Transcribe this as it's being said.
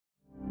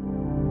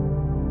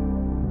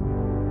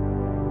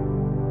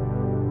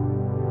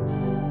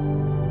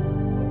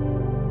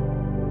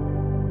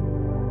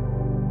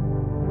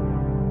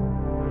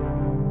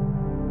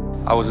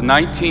I was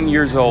 19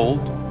 years old,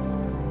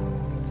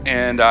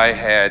 and I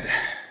had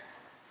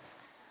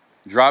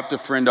dropped a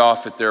friend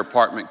off at their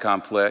apartment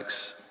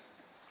complex.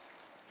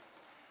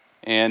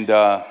 And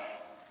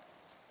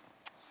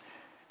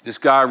this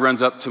guy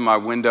runs up to my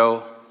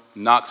window,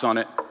 knocks on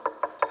it,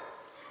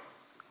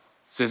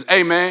 says,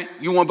 "Hey man,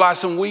 you wanna buy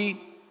some weed?"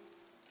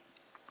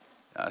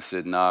 I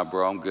said, "Nah,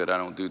 bro, I'm good, I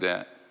don't do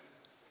that."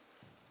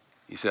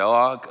 He said,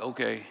 "Oh,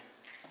 okay."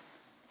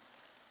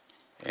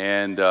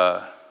 And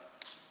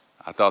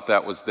I thought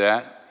that was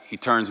that. He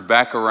turns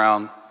back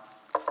around.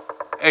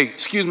 "Hey,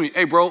 excuse me,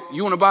 hey bro,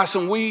 you wanna buy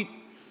some weed?"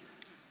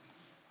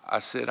 I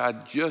said, "I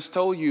just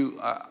told you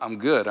I'm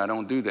good, I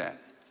don't do that."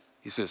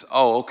 He says,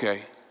 "Oh,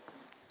 okay."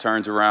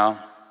 Turns around,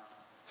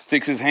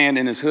 sticks his hand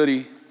in his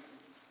hoodie.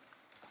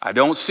 I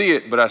don't see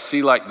it, but I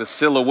see like the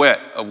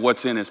silhouette of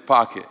what's in his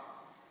pocket.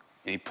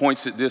 And he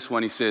points at this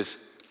one, he says,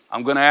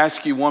 "I'm gonna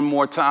ask you one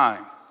more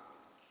time.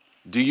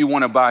 Do you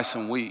wanna buy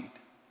some weed?"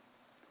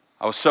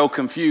 I was so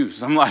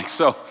confused. I'm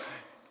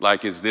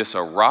like, is this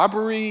a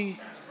robbery?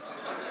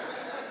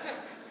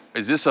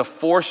 Is this a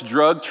forced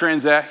drug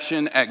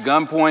transaction at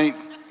gunpoint?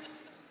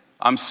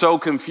 I'm so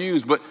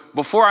confused. But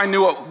before I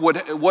knew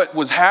what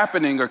was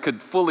happening or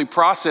could fully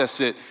process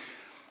it,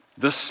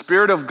 the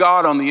Spirit of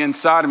God on the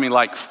inside of me,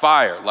 like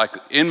fire, like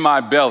in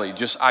my belly,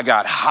 I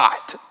got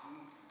hot.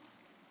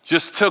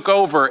 Just took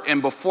over,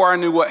 and before I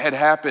knew what had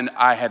happened,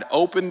 I had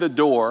opened the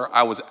door,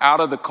 I was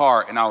out of the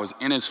car, and I was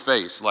in his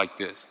face like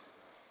this.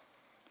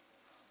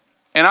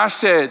 And I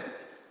said,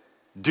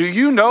 "Do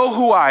you know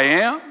who I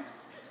am?"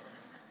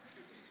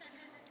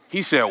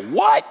 He said,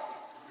 "What?"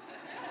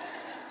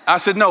 I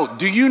said, "No,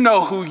 do you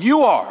know who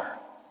you are?"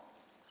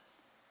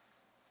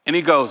 And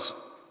he goes,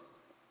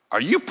 "Are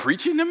you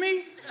preaching to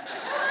me?"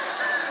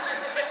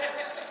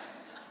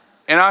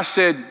 And I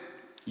said,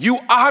 "You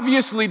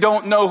obviously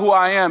don't know who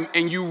I am,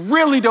 and you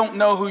really don't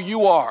know who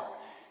you are."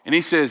 And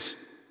he says,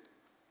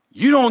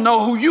 "You don't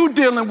know who you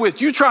dealing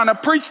with. You trying to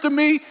preach to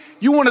me?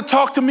 You want to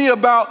talk to me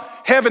about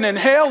heaven and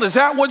hell? Is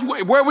that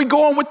where we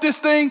going with this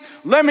thing?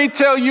 Let me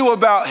tell you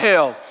about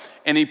hell."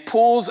 And he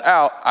pulls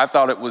out, I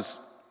thought it was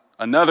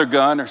another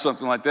gun or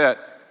something like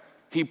that.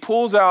 He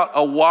pulls out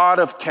a wad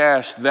of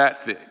cash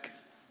that thick,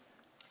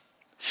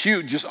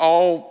 huge, just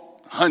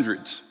all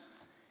hundreds,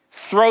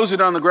 throws it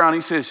on the ground.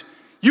 He says,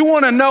 "You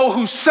want to know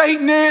who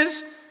Satan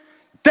is?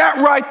 That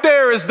right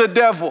there is the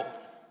devil."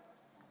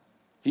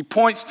 He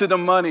points to the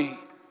money,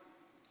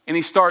 and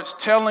he starts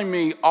telling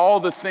me all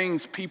the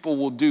things people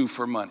will do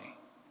for money.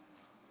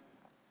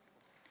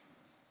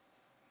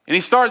 And he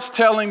starts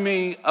telling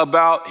me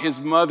about his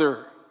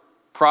mother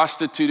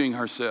prostituting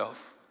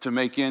herself to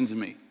make ends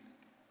meet,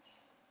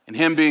 and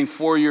him being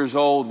 4 years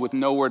old with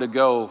nowhere to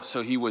go,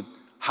 so he would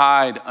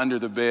hide under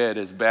the bed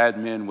as bad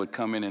men would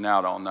come in and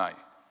out all night.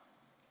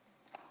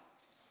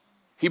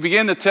 He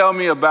began to tell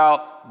me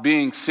about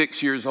being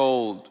 6 years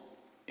old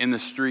in the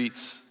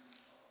streets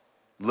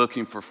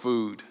looking for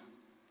food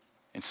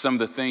and some of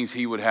the things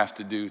he would have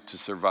to do to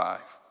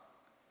survive.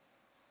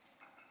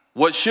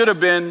 What should have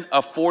been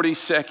a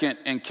 40-second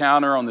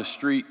encounter on the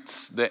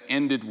streets that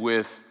ended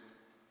with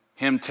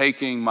him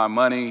taking my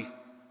money,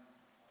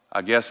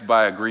 I guess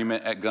by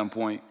agreement at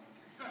gunpoint,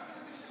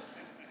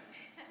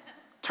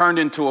 turned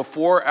into a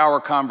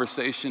 4-hour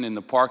conversation in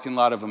the parking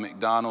lot of a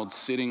McDonald's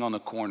sitting on the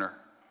corner.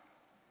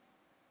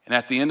 And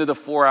at the end of the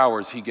 4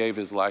 hours, he gave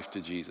his life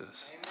to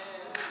Jesus. Amen.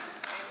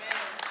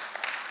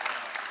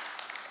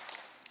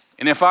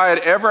 And if I had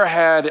ever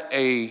had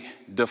a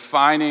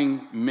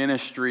defining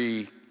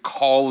ministry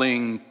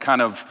calling,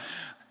 kind of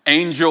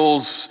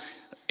angels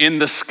in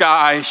the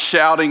sky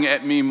shouting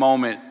at me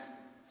moment,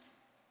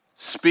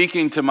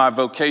 speaking to my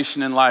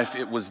vocation in life,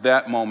 it was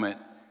that moment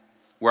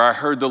where I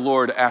heard the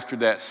Lord after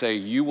that say,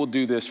 "You will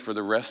do this for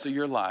the rest of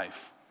your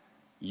life.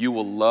 You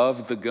will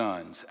love the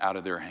guns out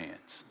of their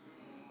hands."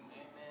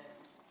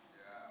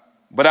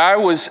 But I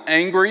was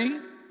angry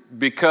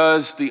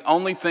because the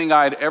only thing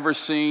I had ever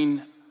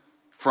seen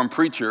from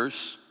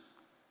preachers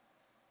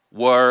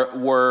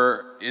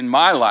were in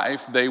my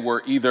life, they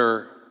were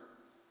either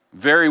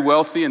very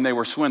wealthy and they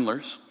were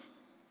swindlers,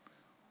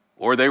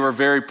 or they were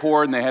very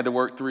poor and they had to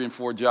work 3 and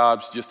 4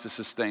 jobs just to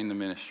sustain the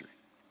ministry.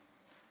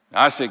 And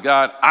I said,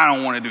 "God, I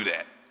don't want to do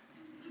that.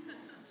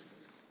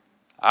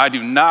 I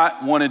do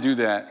not want to do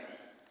that."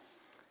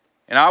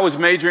 And I was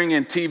majoring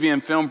in TV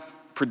and film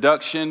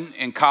production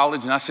in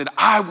college, and I said,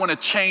 "I want to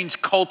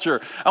change culture.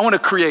 I want to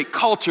create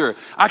culture.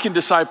 I can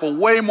disciple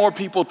way more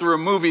people through a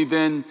movie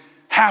than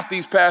half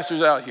these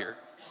pastors out here."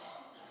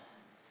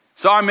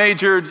 So I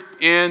majored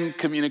in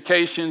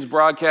communications,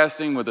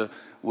 broadcasting with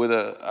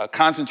a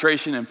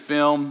concentration in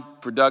film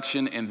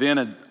production, and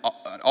then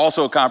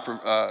also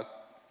a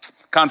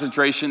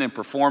concentration in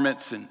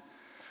performance. And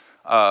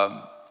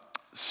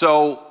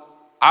so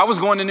I was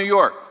going to New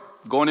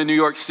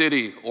York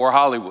City or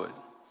Hollywood.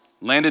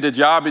 Landed a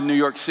job in New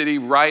York City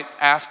right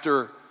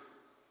after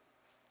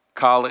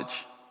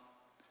college.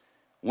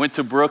 Went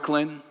to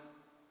Brooklyn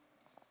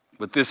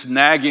with this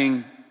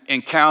nagging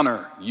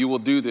encounter: "You will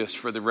do this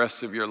for the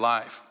rest of your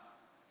life."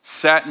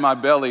 sat in my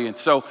belly. And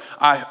so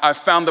I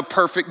found the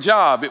perfect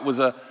job. It was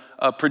a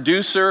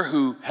producer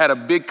who had a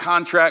big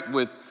contract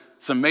with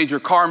some major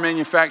car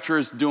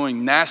manufacturers,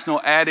 doing national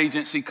ad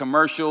agency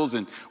commercials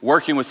and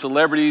working with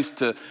celebrities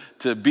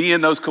to be in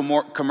those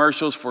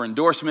commercials for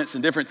endorsements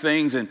and different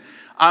things. And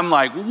I'm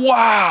like,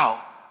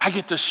 wow, I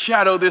get to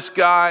shadow this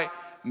guy.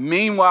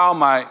 Meanwhile,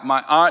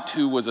 my aunt,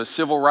 who was a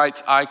civil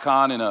rights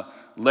icon and a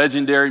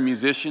legendary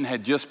musician,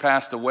 had just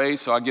passed away.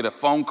 So I get a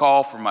phone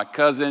call from my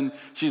cousin.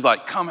 She's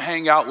like, come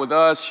hang out with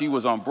us. She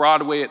was on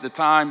Broadway at the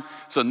time.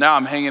 So now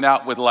I'm hanging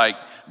out with like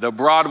the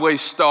Broadway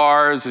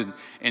stars,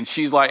 and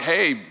she's like,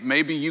 hey,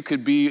 maybe you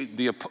could be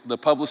the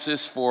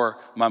publicist for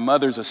my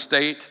mother's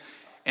estate.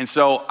 And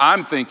so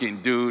I'm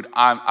thinking, dude,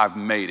 I've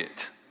made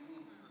it.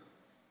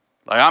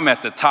 Like, I'm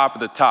at the top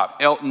of the top.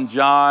 Elton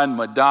John,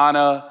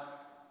 Madonna,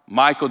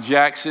 Michael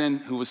Jackson,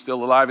 who was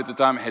still alive at the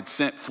time, had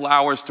sent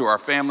flowers to our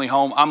family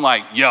home. I'm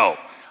like, yo,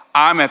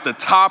 I'm at the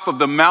top of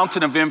the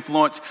mountain of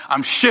influence.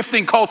 I'm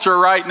shifting culture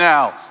right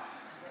now.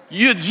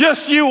 You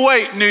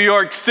wait, New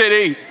York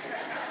City.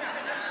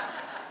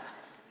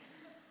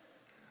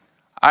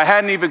 I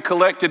hadn't even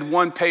collected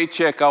one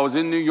paycheck. I was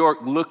in New York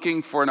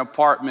looking for an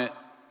apartment.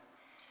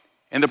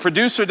 And the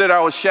producer that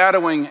I was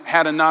shadowing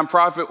had a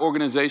nonprofit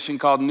organization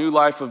called New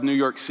Life of New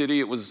York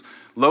City. It was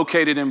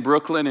located in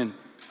Brooklyn. And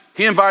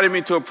he invited me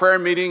to a prayer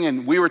meeting,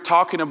 and we were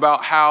talking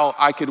about how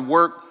I could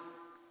work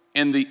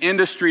in the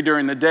industry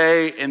during the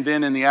day and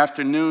then in the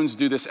afternoons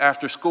do this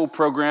after-school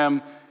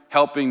program,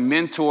 helping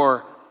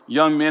mentor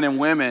young men and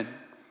women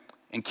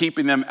and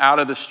keeping them out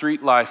of the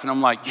street life. And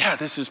I'm like, yeah,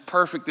 this is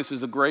perfect. This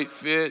is a great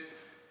fit.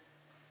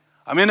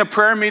 I'm in a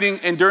prayer meeting,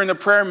 and during the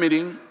prayer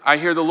meeting, I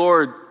hear the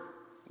Lord.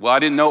 Well, I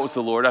didn't know it was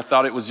the Lord. I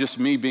thought it was just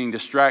me being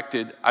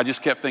distracted. I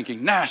just kept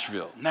thinking,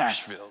 Nashville,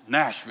 Nashville,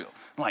 Nashville.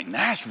 I'm like,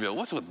 Nashville?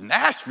 What's with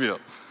Nashville?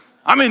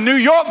 I'm in New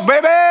York,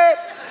 baby.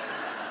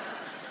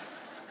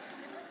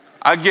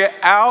 I get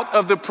out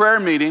of the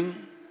prayer meeting,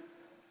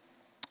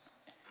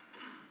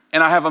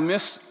 and I have a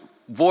missed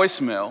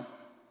voicemail.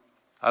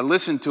 I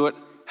listen to it.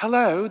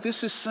 Hello,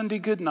 this is Sunday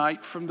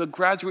Goodnight from the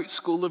Graduate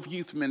School of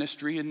Youth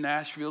Ministry in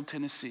Nashville,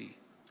 Tennessee.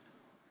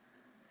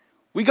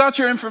 We got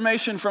your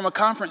information from a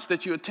conference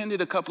that you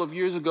attended a couple of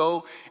years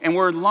ago, and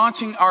we're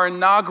launching our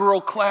inaugural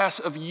class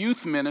of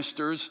youth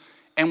ministers,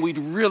 and we'd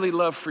really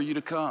love for you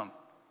to come.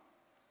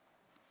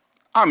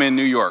 I'm in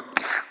New York.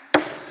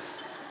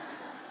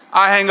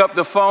 I hang up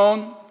the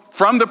phone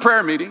from the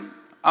prayer meeting.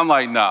 I'm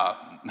like, nah,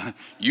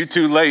 you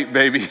too late,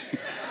 baby.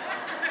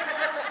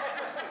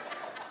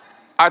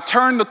 I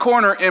turn the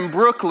corner in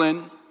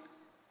Brooklyn,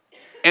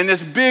 and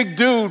this big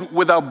dude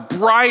with a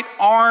bright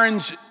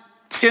orange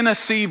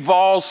Tennessee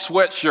Vols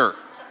sweatshirt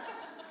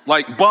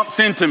like bumps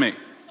into me.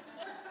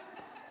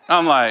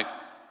 I'm like,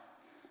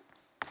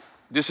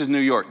 this is New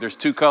York. There's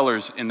two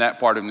colors in that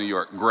part of New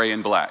York, gray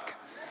and black.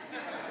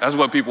 That's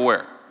what people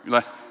wear.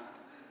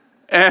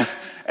 And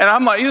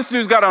I'm like, this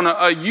dude's got on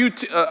a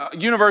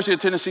University of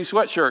Tennessee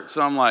sweatshirt.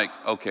 So I'm like,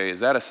 okay, is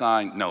that a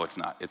sign? No, it's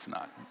not. It's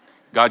not.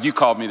 God, you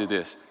called me to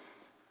this.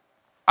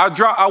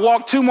 I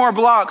walk 2 more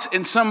blocks,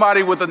 and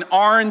somebody with an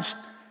orange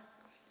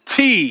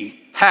T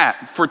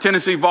hat for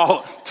Tennessee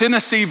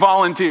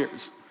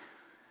Volunteers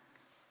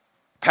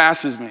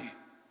passes me.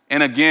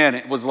 And again,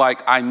 it was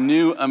like I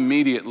knew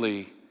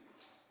immediately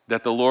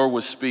that the Lord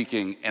was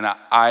speaking, and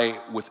I,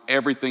 with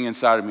everything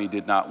inside of me,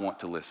 did not want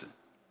to listen.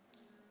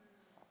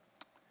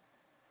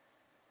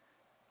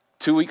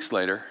 2 weeks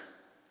later,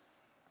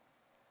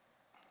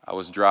 I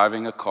was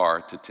driving a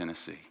car to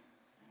Tennessee,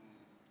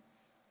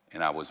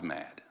 and I was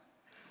mad.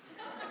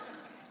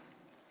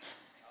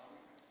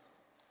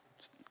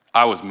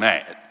 I was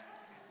mad.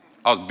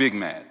 I was big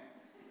mad.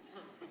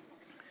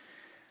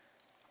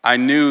 I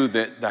knew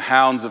that the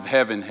hounds of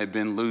heaven had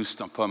been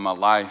loosed upon my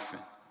life.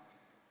 And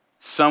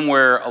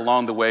somewhere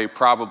along the way,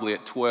 probably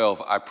at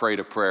 12, I prayed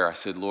a prayer. I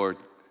said, Lord,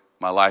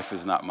 my life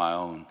is not my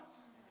own.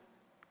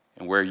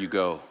 And where you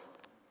go,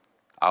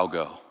 I'll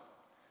go.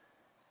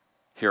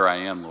 Here I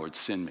am, Lord,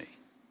 send me.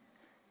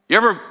 You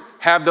ever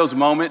have those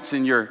moments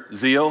in your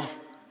zeal?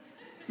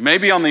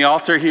 Maybe on the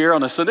altar here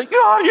on a Sunday,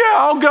 God, yeah,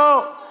 I'll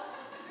go.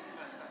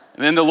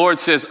 And then the Lord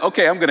says,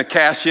 okay, I'm going to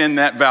cash in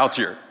that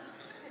voucher.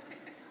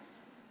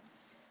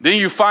 Then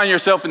you find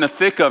yourself in the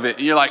thick of it,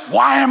 and you're like,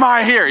 why am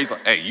I here? He's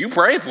like, hey, you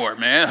pray for it,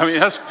 man. I mean,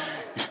 that's...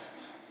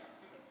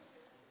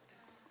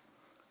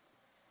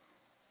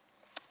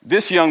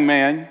 This young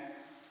man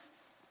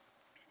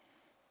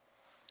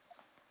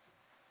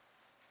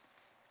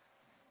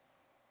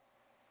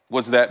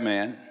was that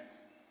man.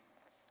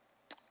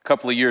 A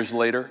couple of years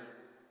later,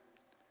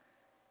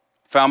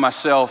 found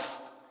myself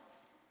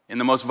in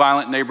the most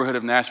violent neighborhood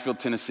of Nashville,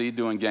 Tennessee,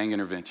 doing gang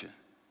intervention.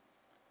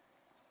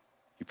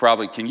 You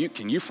probably, can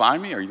you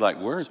find me? Or are you like,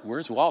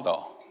 where's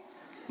Waldo?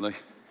 Like,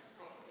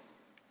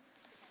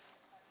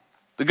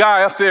 the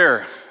guy up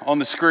there on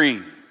the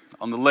screen,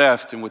 on the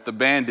left, and with the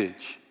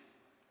bandage,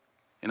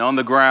 and on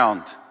the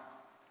ground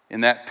in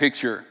that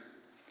picture,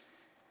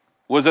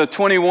 was a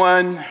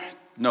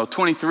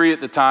 23 at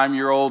the time,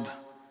 year old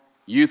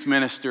youth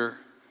minister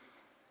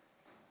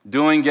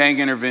doing gang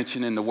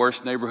intervention in the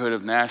worst neighborhood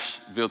of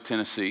Nashville,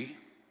 Tennessee.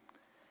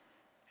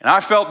 And I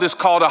felt this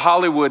call to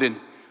Hollywood, and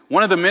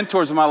one of the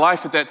mentors of my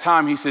life at that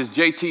time, he says,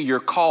 JT, you're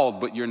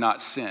called, but you're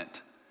not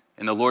sent.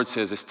 And the Lord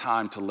says it's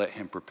time to let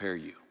him prepare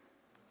you.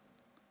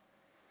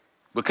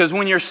 Because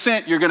when you're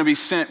sent, you're going to be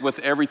sent with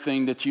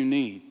everything that you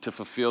need to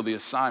fulfill the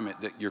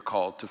assignment that you're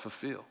called to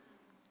fulfill.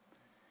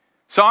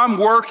 So I'm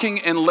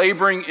working and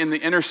laboring in the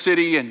inner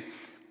city and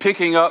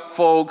picking up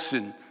folks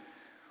and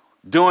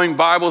doing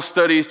Bible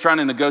studies, trying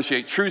to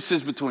negotiate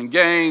truces between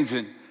gangs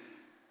and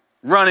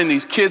running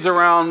these kids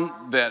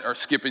around that are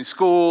skipping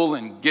school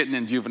and getting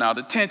in juvenile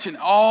detention.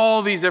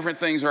 All these different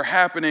things are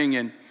happening,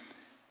 and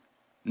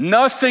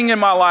nothing in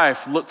my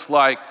life looks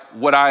like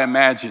what I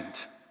imagined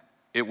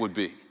it would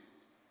be.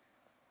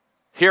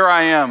 Here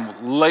I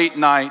am, late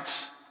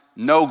nights,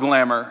 no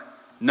glamour,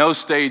 no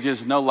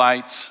stages, no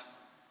lights.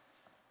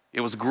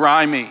 It was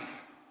grimy.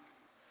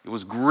 It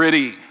was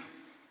gritty.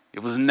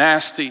 It was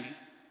nasty.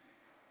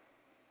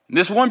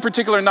 This one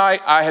particular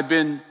night, I had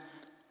been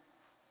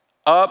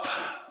up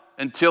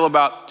until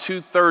about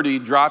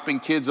 2:30 dropping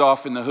kids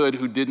off in the hood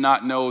who did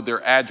not know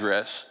their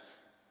address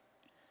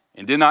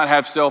and did not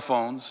have cell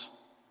phones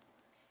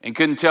and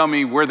couldn't tell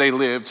me where they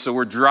lived. So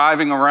we're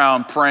driving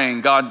around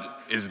praying, God,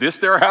 is this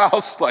their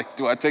house? Like,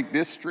 do I take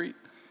this street?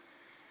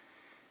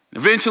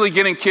 Eventually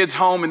getting kids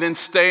home and then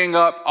staying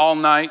up all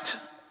night,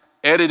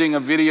 editing a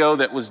video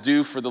that was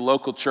due for the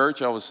local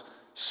church. I was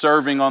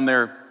serving on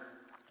their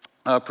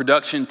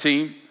production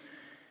team.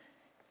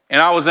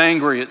 And I was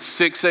angry at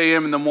 6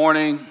 a.m. in the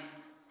morning.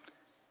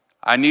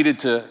 I needed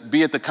to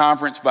be at the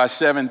conference by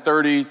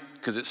 7:30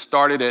 because it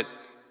started at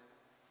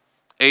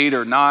 8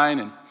 or 9.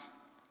 And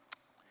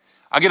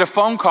I get a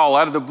phone call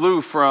out of the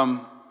blue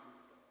from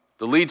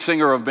the lead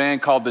singer of a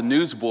band called the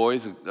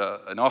Newsboys,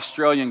 an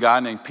Australian guy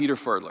named Peter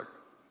Furler.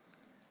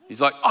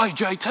 He's like, "Oh,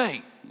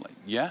 JT." I'm like,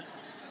 "Yeah?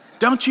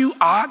 Don't you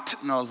act?"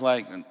 And I was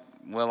like,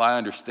 "Well, I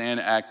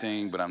understand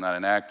acting, but I'm not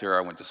an actor.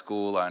 I went to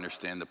school. I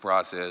understand the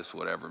process,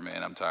 whatever,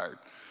 man. I'm tired."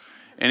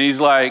 And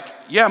he's like,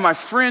 "Yeah, my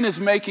friend is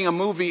making a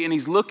movie and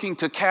he's looking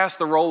to cast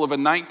the role of a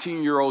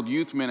 19-year-old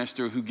youth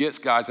minister who gets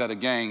guys out of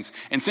gangs.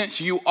 And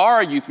since you are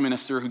a youth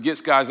minister who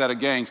gets guys out of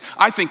gangs,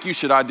 I think you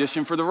should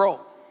audition for the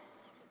role."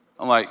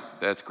 I'm like,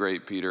 "That's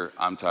great, Peter.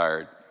 I'm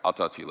tired. I'll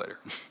talk to you later."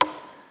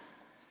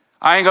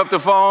 I hang up the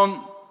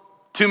phone.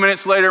 2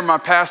 minutes later, my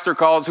pastor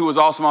calls, who was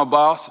also my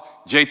boss.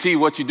 "JT,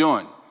 what you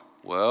doing?"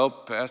 "Well,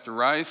 Pastor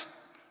Rice,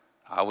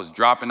 I was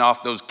dropping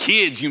off those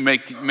kids you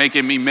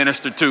making me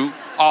minister to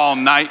all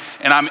night,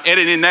 and I'm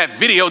editing that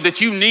video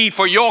that you need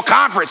for your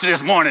conference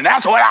this morning.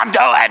 That's what I'm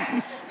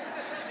doing."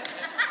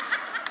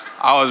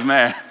 I was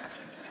mad.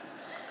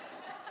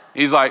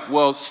 He's like,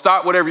 "Well,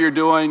 stop whatever you're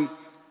doing.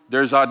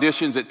 There's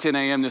auditions at 10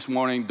 a.m. this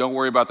morning. Don't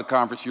worry about the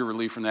conference. You're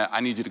relieved from that. I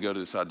need you to go to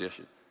this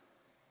audition."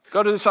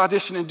 "Go to this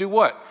audition and do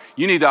what?"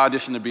 "You need to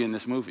audition to be in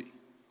this movie."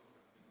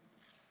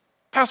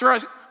 "Pastor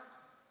Rice,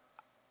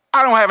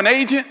 I don't have an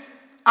agent.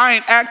 I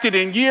ain't acted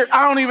in years.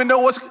 I don't even know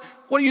what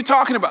are you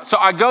talking about?" So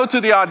I go to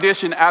the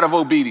audition out of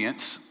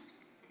obedience.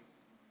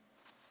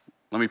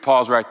 Let me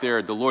pause right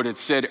there. The Lord had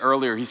said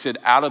earlier, he said,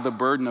 out of the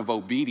burden of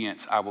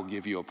obedience, I will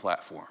give you a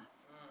platform.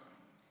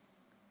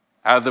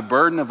 Out of the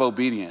burden of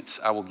obedience,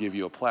 I will give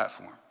you a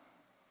platform.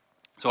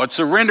 So I'd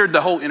surrendered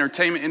the whole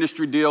entertainment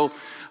industry deal.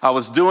 I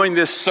was doing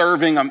this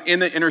serving. I'm in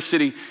the inner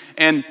city.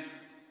 And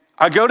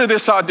I go to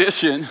this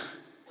audition.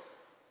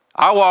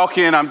 I walk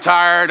in. I'm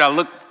tired. I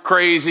look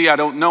crazy. I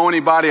don't know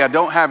anybody. I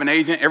don't have an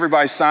agent.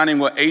 Everybody's signing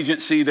what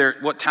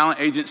talent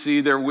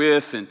agency they're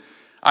with. And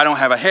I don't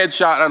have a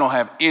headshot. I don't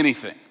have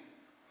anything.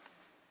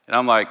 And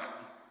I'm like,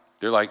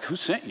 they're like, "Who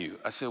sent you?"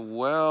 I said,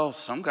 "Well,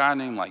 some guy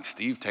named like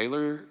Steve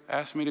Taylor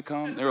asked me to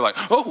come." They were like,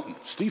 "Oh,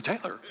 Steve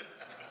Taylor.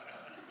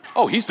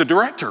 Oh, he's the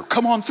director.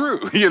 Come on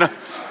through," you know.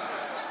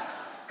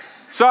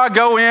 So I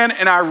go in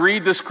and I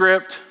read the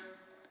script.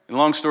 And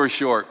long story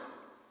short,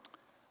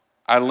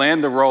 I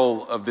land the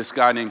role of this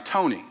guy named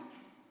Tony.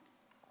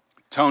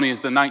 Tony is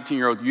the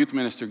 19-year-old youth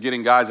minister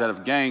getting guys out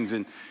of gangs.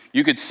 And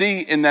you could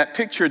see in that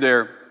picture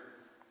there,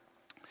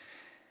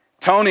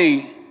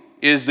 Tony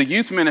is the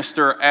youth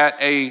minister at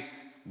a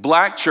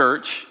black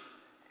church,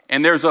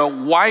 and there's a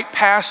white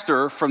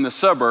pastor from the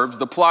suburbs.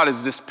 The plot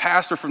is this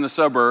pastor from the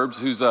suburbs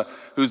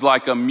who's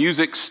like a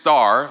music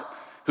star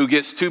who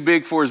gets too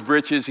big for his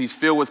britches. He's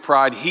filled with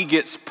pride. He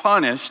gets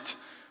punished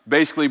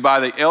basically by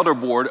the elder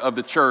board of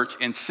the church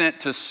and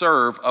sent to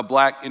serve a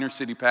black inner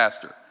city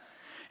pastor.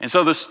 And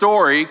so the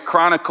story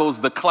chronicles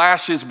the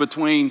clashes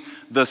between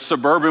the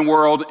suburban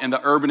world and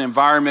the urban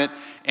environment,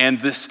 and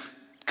this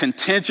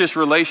contentious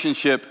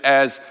relationship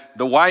as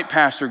the white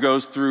pastor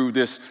goes through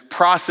this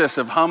process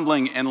of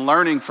humbling and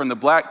learning from the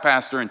black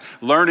pastor and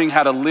learning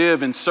how to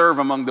live and serve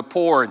among the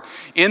poor. And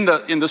in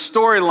the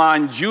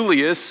storyline,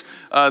 Julius,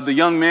 the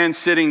young man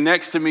sitting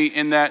next to me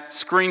in that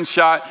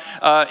screenshot,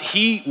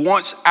 he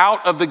wants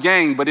out of the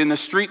gang, but in the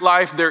street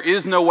life, there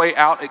is no way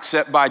out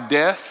except by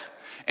death.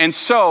 And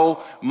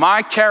so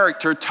my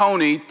character,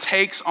 Tony,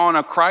 takes on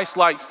a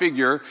Christ-like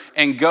figure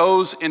and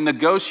goes and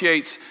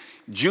negotiates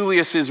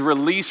Julius is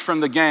released from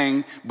the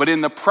gang, but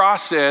in the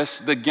process,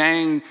 the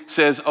gang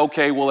says,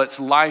 okay, well, it's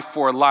life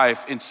for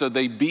life. And so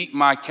they beat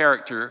my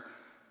character.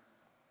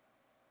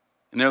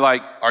 And they're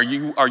like, are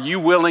you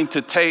willing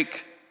to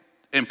take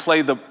and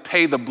pay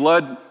the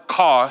blood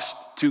cost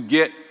to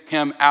get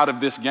him out of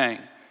this gang?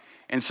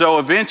 And so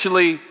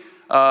eventually,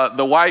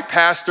 the white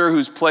pastor,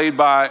 who's played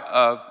by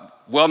a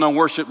well-known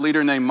worship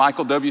leader named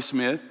Michael W.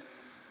 Smith,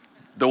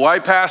 the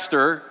white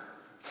pastor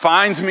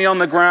finds me on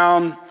the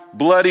ground,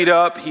 bloodied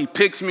up. He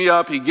picks me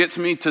up. He gets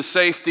me to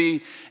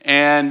safety.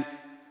 And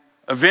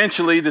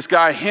eventually, this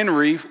guy,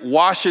 Henry,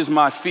 washes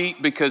my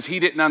feet because he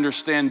didn't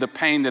understand the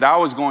pain that I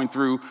was going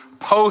through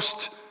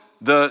post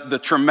the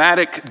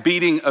traumatic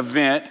beating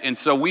event. And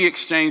so we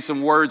exchanged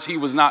some words. He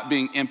was not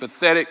being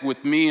empathetic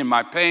with me and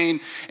my pain.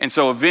 And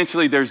so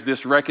eventually, there's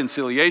this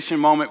reconciliation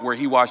moment where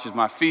he washes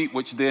my feet,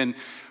 which then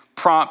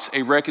prompts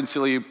a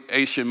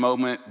reconciliation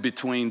moment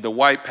between the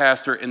white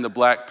pastor and the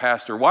black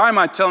pastor. Why am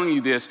I telling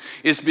you this?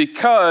 It's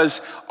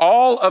because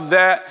all of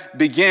that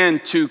began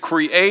to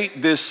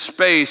create this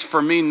space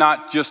for me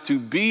not just to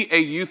be a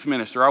youth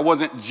minister. I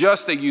wasn't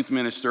just a youth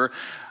minister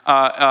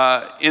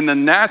in the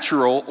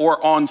natural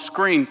or on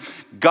screen.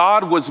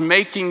 God was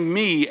making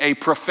me a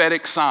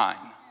prophetic sign.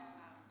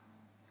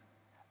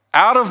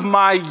 Out of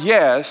my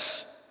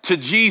yes to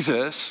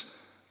Jesus,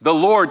 the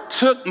Lord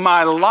took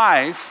my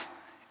life.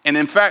 And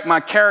in fact,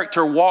 my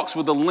character walks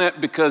with a limp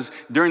because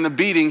during the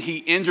beating, he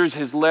injures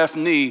his left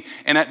knee.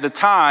 And at the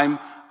time,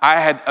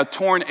 I had a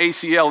torn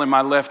ACL in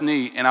my left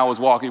knee and I was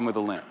walking with a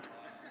limp.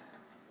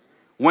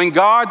 When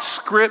God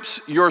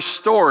scripts your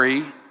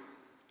story,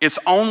 it's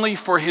only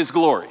for his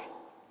glory.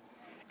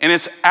 And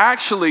it's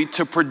actually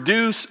to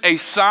produce a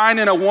sign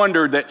and a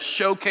wonder that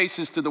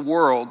showcases to the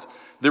world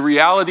the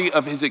reality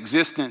of his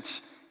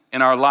existence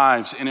in our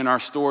lives and in our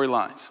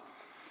storylines.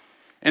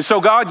 And so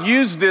God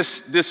used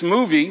this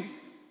movie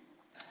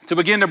to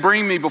begin to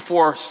bring me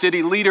before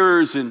city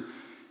leaders and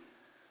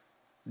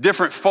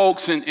different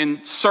folks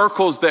in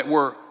circles that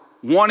were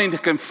wanting to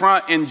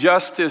confront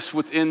injustice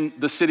within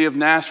the city of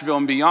Nashville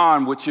and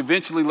beyond, which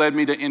eventually led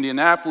me to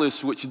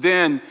Indianapolis, which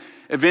then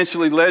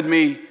eventually led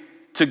me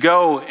to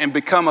go and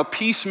become a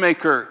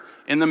peacemaker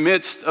in the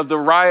midst of the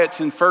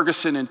riots in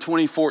Ferguson in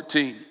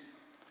 2014.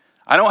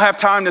 I don't have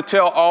time to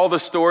tell all the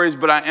stories,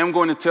 but I am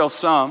going to tell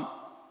some.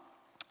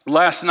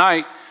 Last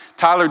night,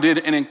 Tyler did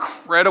an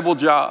incredible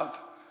job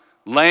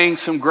laying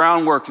some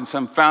groundwork and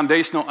some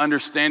foundational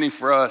understanding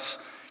for us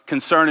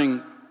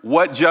concerning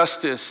what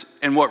justice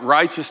and what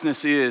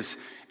righteousness is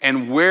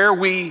and where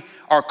we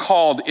are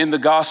called in the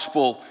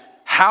gospel,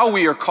 how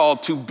we are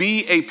called to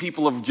be a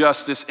people of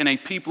justice and a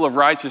people of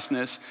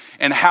righteousness,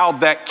 and how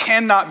that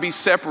cannot be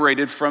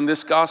separated from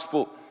this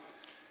gospel.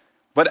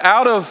 But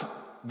out of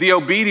the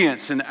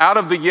obedience and out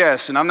of the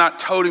yes, and I'm not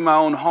toting my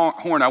own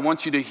horn, I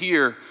want you to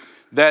hear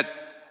that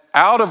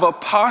out of a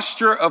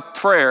posture of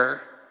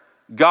prayer,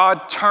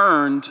 God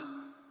turned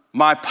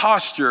my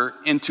posture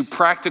into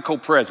practical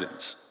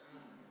presence.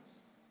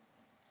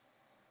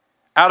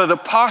 Out of the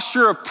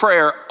posture of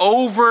prayer,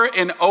 over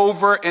and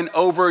over and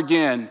over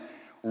again,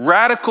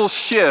 radical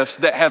shifts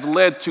that have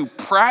led to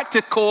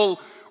practical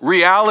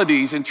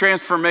realities and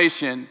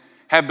transformation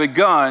have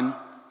begun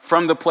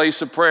from the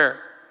place of prayer.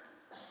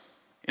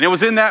 And it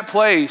was in that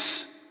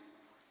place,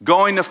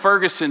 going to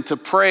Ferguson to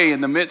pray in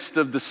the midst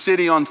of the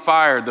city on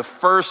fire, the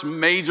first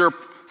major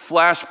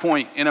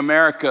flashpoint in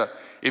America,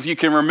 if you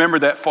can remember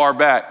that far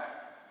back,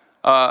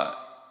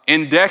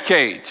 in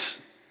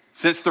decades,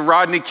 since the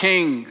Rodney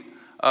King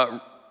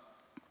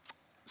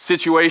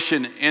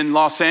situation in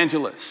Los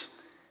Angeles.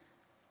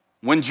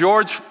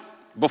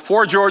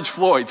 Before George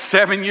Floyd,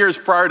 7 years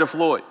prior to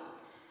Floyd,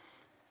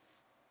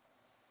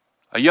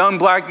 a young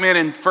black man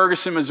in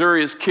Ferguson,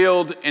 Missouri is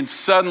killed, and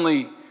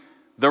suddenly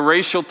the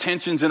racial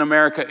tensions in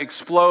America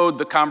explode.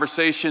 The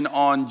conversation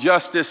on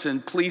justice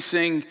and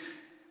policing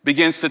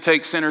begins to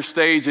take center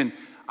stage. And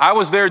I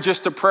was there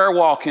just a prayer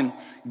walk, and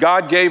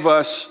God gave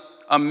us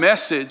a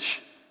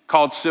message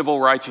called civil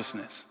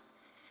righteousness.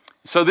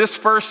 So this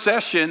first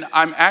session,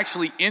 I'm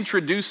actually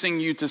introducing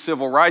you to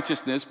civil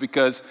righteousness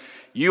because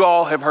you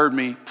all have heard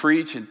me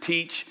preach and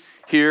teach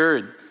here,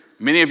 and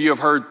many of you have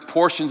heard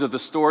portions of the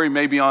story,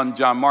 maybe on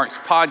John Mark's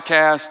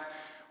podcast.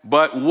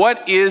 But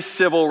what is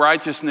civil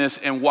righteousness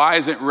and why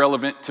is it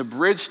relevant to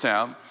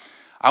Bridgetown?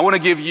 I want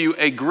to give you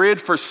a grid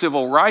for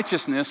civil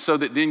righteousness so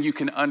that then you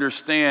can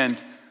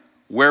understand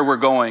where we're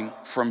going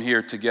from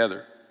here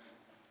together.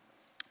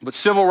 But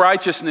civil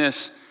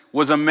righteousness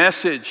was a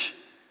message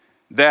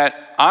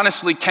that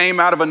honestly came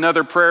out of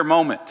another prayer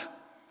moment.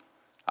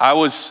 I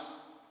was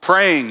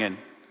praying and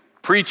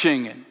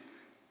preaching, and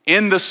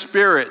in the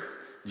Spirit,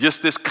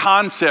 just this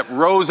concept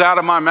rose out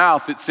of my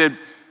mouth. It said,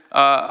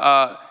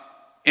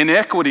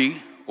 inequity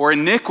or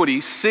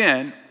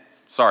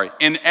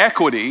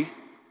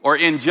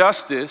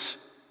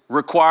injustice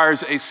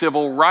requires a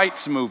civil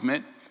rights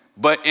movement,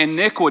 but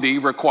iniquity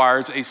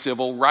requires a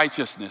civil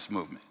righteousness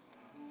movement.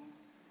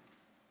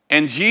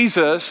 And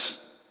Jesus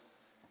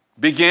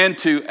began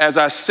to, as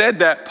I said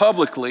that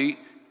publicly,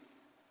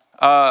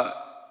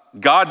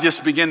 God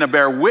just began to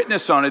bear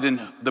witness on it,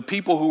 and the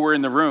people who were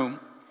in the room,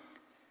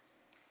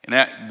 and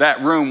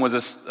that room was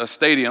a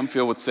stadium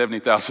filled with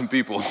 70,000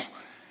 people.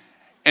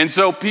 And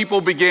so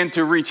people began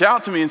to reach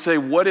out to me and say,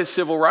 what is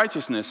civil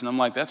righteousness? And I'm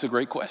like, that's a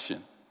great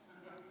question.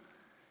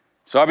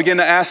 So I began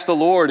to ask the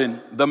Lord, and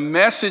the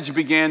message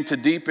began to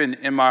deepen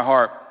in my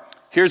heart.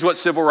 Here's what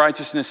civil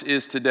righteousness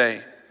is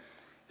today.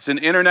 It's an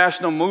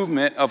international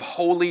movement of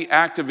holy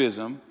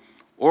activism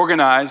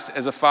organized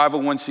as a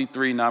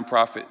 501c3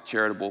 nonprofit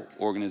charitable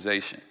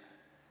organization.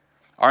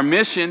 Our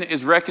mission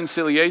is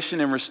reconciliation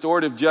and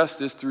restorative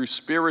justice through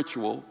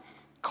spiritual,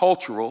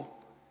 cultural,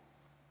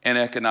 and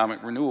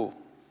economic renewal.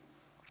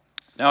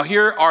 Now,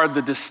 here are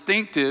the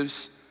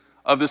distinctives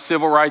of the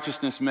civil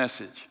righteousness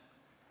message.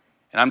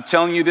 And I'm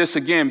telling you this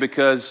again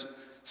because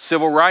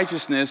civil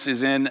righteousness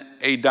is in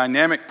a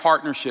dynamic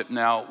partnership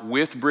now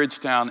with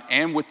Bridgetown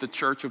and with the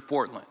Church of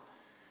Portland.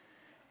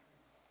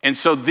 And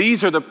so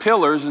these are the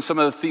pillars and some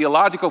of the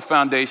theological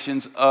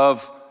foundations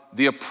of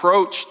the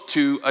approach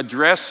to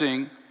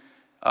addressing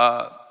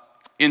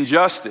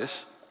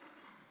injustice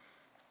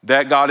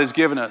that God has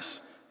given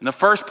us. And the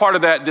first part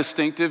of that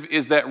distinctive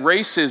is that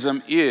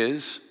racism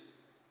is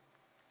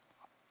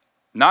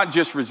not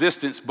just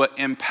resistance, but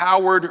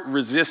empowered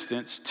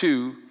resistance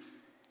to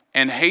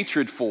and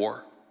hatred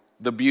for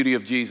the beauty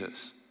of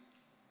Jesus.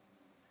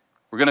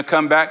 We're going to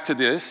come back to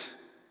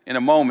this in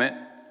a moment,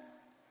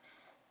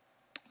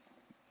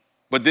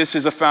 but this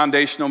is a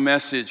foundational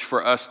message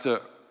for us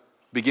to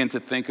begin to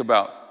think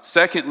about.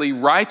 Secondly,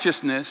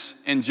 righteousness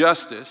and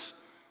justice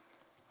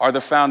are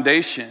the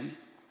foundation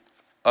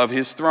of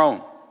his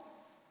throne.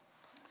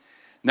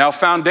 Now,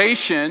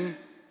 foundation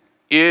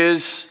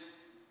is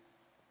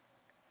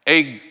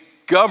a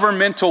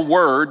governmental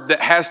word that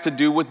has to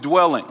do with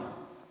dwelling.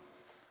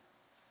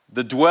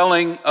 The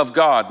dwelling of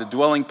God, the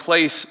dwelling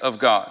place of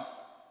God.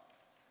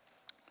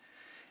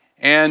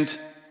 And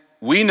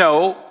we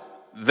know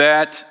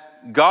that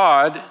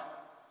God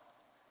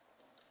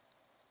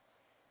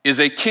is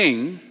a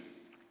king,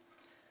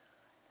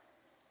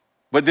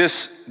 but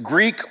this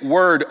Greek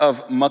word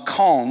of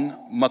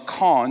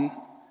makon,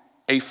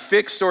 a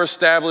fixed or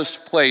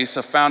established place,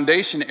 a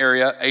foundation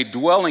area, a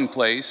dwelling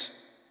place.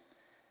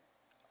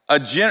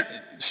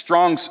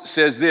 Strong's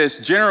says this,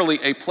 generally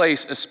a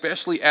place,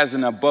 especially as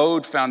an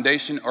abode,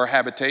 foundation, or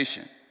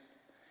habitation.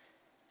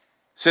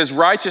 Says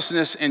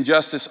righteousness and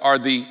justice are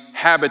the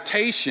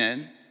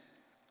habitation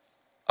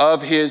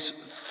of his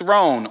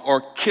throne,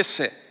 or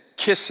kisse,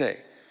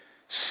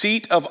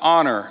 seat of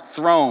honor,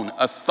 throne,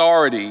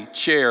 authority,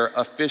 chair,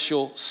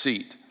 official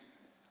seat.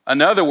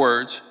 In other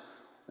words,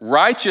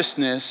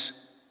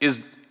 righteousness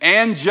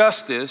and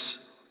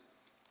justice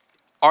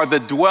are the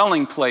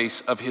dwelling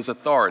place of his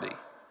authority.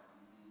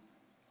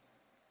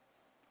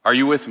 Are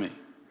you with me?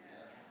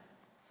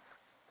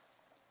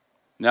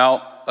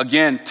 Now,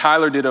 again,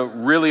 Tyler did a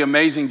really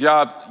amazing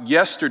job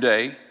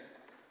yesterday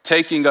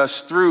taking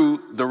us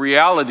through the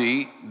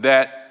reality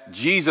that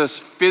Jesus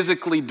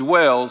physically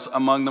dwells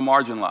among the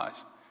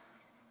marginalized,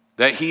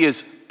 that he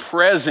is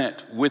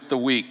present with the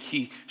weak.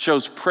 He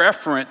shows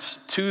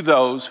preference to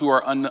those who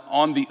are on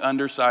the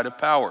underside of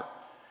power,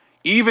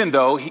 even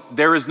though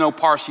there is no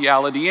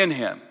partiality in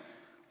him.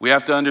 We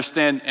have to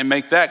understand and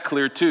make that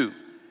clear too.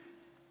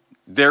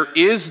 There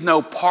is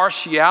no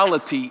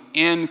partiality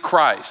in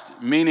Christ,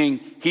 meaning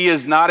he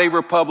is not a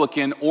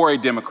Republican or a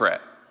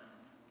Democrat.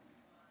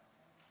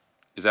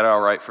 Is that all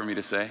right for me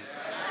to say?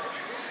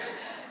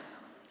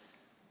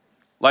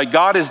 Like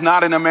God is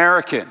not an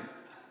American.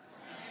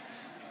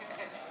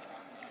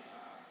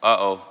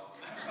 Uh-oh.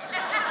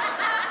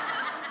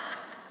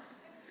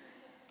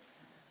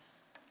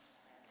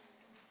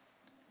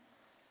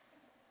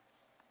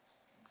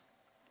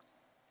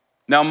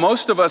 Now,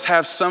 most of us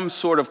have some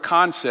sort of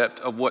concept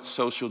of what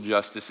social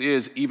justice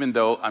is, even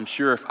though I'm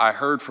sure if I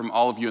heard from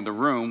all of you in the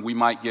room, we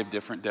might give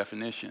different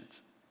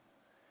definitions.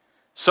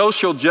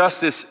 Social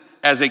justice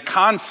as a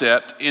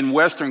concept in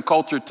Western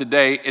culture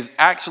today is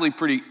actually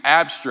pretty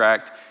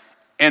abstract,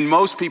 and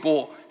most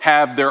people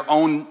have their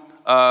own,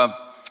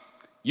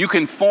 you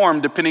can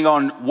form, depending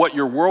on what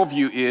your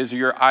worldview is or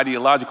your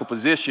ideological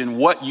position,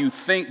 what you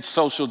think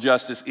social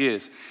justice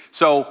is.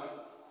 So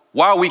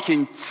while we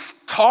can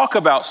talk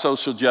about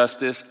social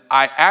justice,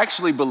 I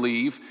actually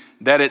believe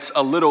that it's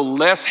a little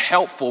less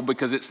helpful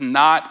because it's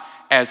not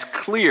as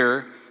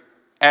clear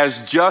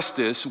as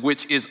justice,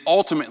 which is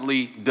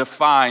ultimately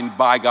defined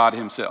by God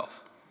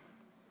himself.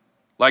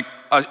 Like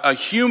a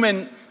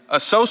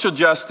social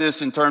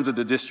justice in terms of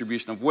the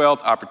distribution of wealth,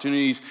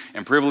 opportunities,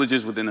 and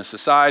privileges within a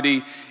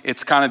society.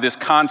 It's kind of this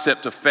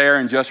concept of fair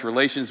and just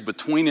relations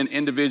between an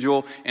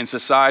individual and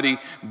society.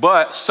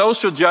 But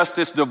social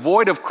justice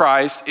devoid of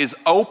Christ is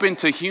open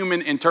to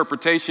human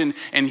interpretation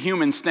and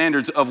human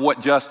standards of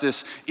what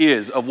justice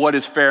is, of what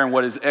is fair and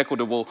what is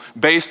equitable,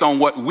 based on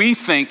what we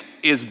think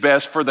is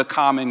best for the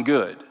common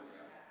good.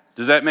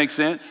 Does that make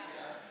sense?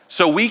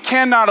 So we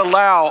cannot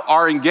allow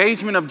our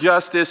engagement of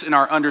justice and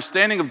our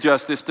understanding of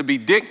justice to be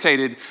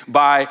dictated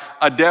by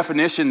a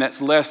definition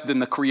that's less than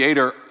the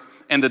creator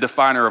and the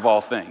definer of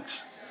all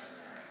things.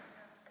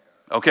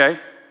 Okay?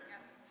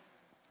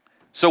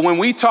 So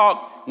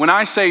when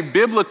I say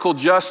biblical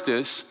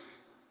justice,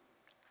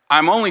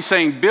 I'm only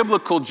saying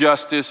biblical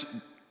justice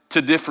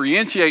to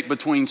differentiate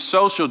between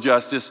social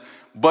justice,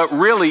 but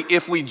really,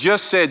 if we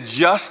just said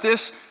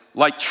justice,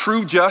 like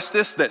true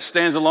justice that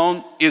stands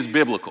alone, is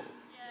biblical.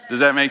 Does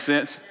that make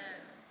sense?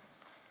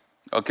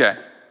 Okay.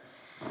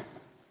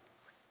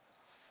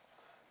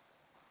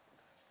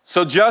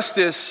 So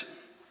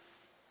justice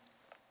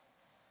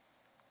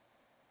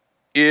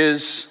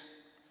is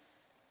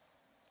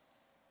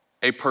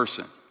a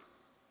person.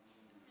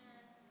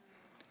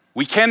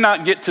 We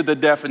cannot get to the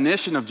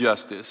definition of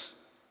justice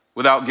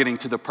without getting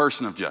to the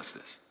person of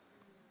justice.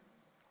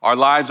 Our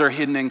lives are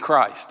hidden in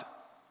Christ.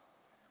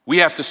 We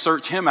have to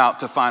search him out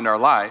to find our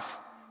life.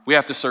 We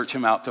have to search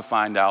him out to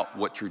find out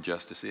what true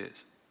justice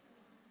is.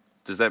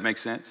 Does that make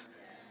sense?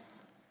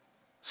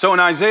 So in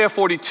Isaiah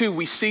 42,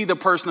 we see the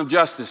person of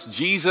justice.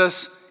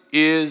 Jesus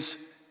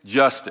is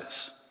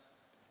justice.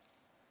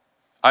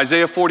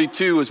 Isaiah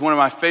 42 is one of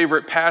my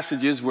favorite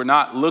passages. We're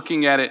not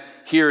looking at it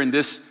here in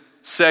this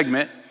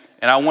segment.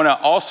 And I want to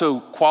also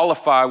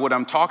qualify what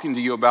I'm talking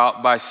to you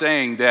about by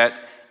saying that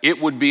it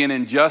would be an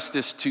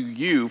injustice to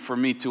you for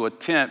me to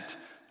attempt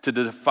to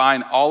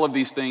define all of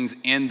these things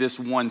in this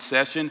one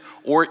session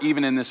or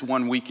even in this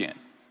one weekend.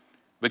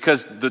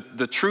 Because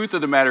the truth of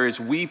the matter is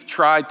we've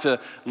tried to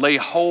lay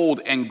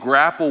hold and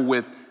grapple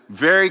with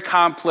very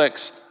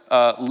complex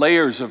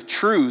layers of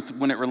truth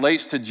when it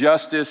relates to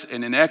justice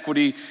and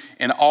inequity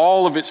in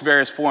all of its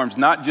various forms,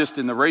 not just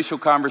in the racial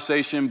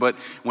conversation, but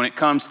when it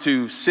comes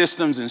to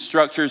systems and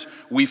structures.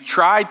 We've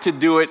tried to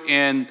do it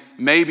in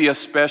maybe a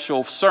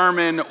special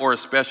sermon or a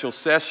special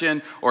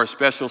session or a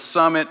special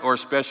summit or a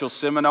special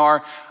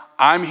seminar.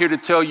 I'm here to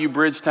tell you,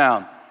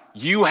 Bridgetown,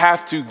 you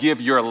have to give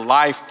your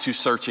life to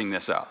searching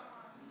this out.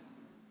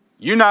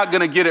 You're not going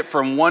to get it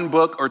from one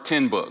book or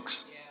 10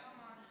 books.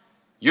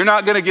 You're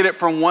not going to get it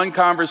from one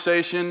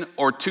conversation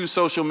or 2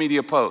 social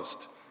media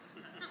posts.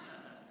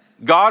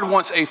 God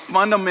wants a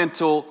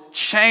fundamental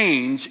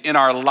change in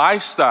our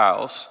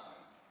lifestyles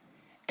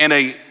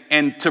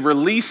and to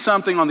release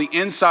something on the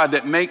inside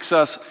that makes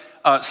us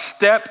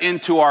step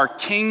into our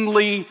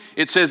kingly,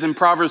 it says in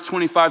Proverbs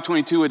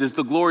 25:22, it is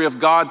the glory of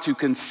God to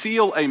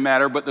conceal a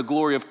matter, but the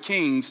glory of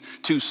kings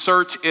to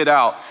search it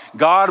out.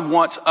 God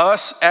wants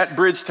us at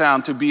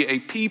Bridgetown to be a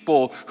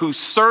people who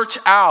search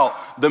out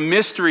the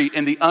mystery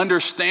and the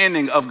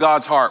understanding of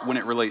God's heart when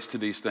it relates to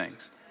these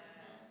things.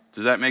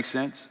 Does that make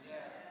sense?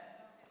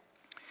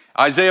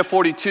 Isaiah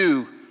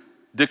 42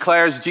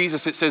 declares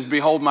Jesus. It says,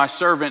 behold my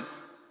servant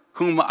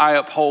whom I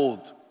uphold,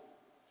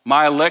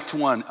 my elect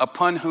one,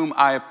 upon whom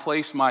I have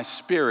placed my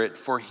spirit,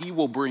 for he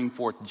will bring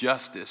forth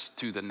justice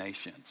to the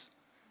nations.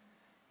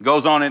 It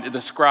goes on and it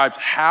describes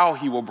how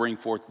he will bring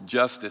forth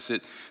justice.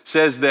 It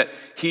says that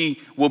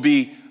he will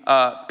be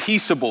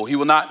peaceable. He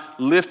will not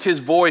lift his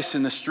voice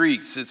in the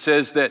streets. It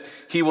says that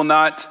he will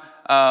not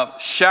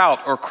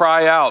shout or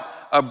cry out.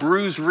 A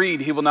bruised reed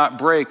he will not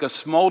break. A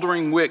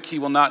smoldering wick he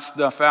will not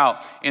snuff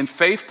out. In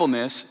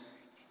faithfulness,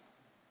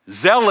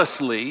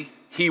 zealously,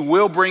 he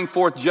will bring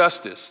forth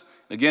justice.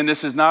 Again,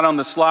 this is not on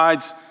the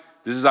slides.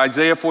 This is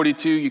Isaiah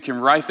 42. You can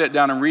write that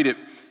down and read it.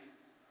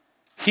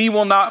 He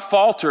will not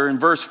falter, in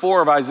verse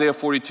 4 of Isaiah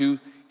 42,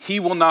 he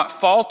will not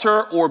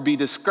falter or be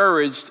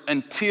discouraged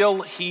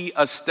until he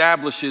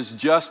establishes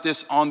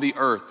justice on the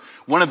earth.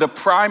 One of the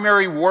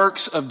primary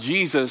works of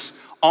Jesus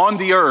on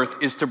the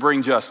earth is to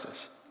bring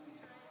justice.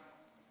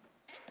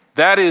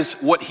 That is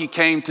what he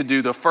came to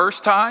do the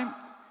first time.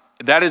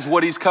 That is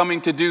what he's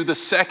coming to do the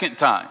second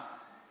time.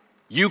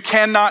 You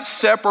cannot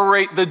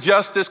separate the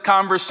justice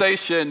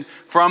conversation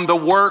from the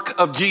work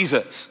of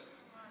Jesus.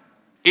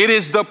 It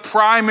is the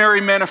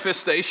primary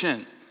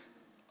manifestation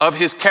of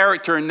his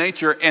character and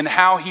nature and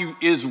how he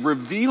is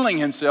revealing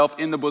himself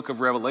in the book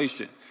of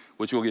Revelation,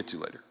 which we'll get to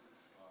later.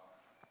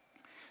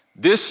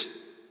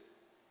 This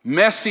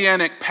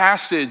messianic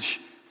passage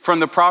from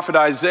the prophet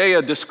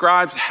Isaiah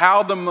describes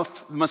how the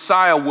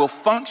Messiah will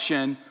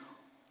function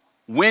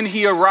when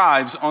he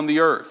arrives on the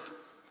earth.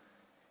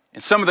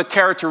 And some of the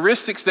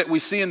characteristics that we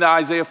see in the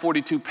Isaiah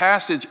 42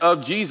 passage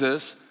of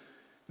Jesus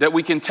that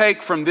we can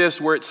take from this,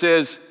 where it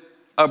says,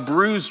 a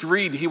bruised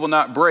reed he will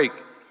not break,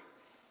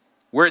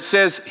 where it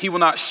says he will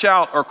not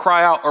shout or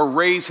cry out or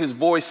raise his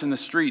voice in the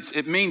streets.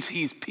 It means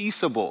he's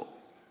peaceable.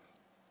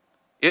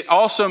 It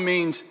also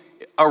means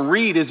a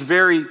reed is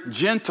very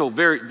gentle,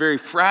 very, very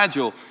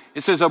fragile.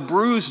 It says a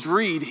bruised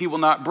reed he will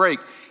not break.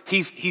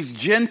 He's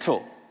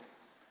gentle.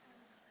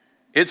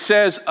 It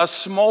says a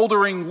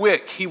smoldering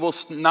wick he will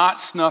not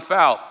snuff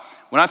out.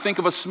 When I think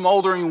of a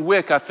smoldering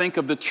wick, I think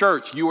of the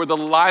church. You are the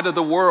light of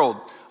the world,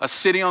 a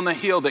city on the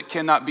hill that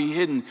cannot be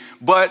hidden.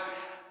 But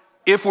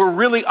if we're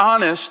really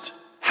honest,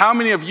 how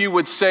many of you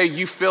would say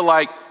you feel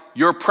like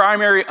your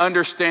primary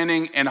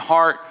understanding and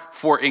heart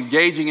for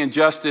engaging in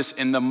justice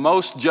and the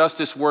most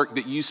justice work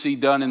that you see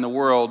done in the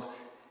world,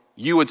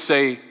 you would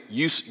say,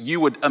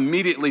 you would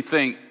immediately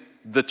think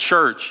the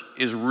church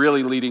is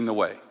really leading the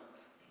way?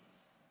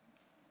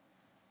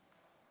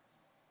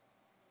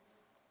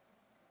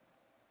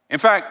 In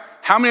fact,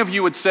 How many of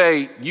you would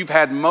say you've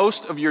had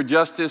most of your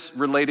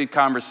justice-related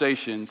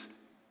conversations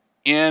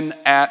in,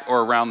 at,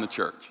 or around the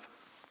church?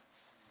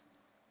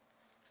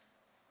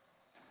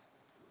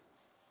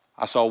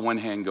 I saw one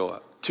hand go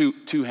up,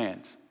 two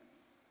hands.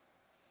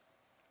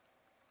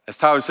 As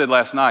Tyler said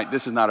last night,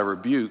 this is not a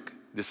rebuke,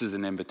 this is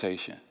an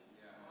invitation.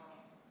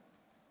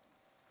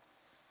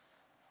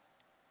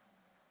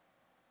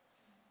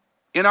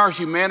 In our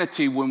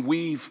humanity, when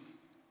we've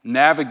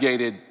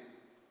navigated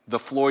the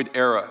Floyd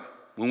era,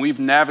 when we've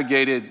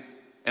navigated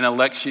an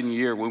election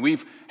year, when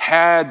we've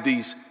had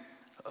these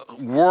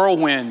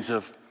whirlwinds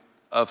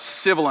of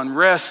civil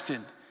unrest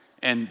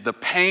and the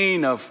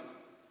pain of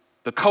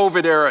the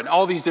COVID era and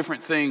all these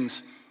different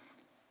things,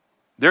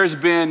 there's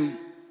been,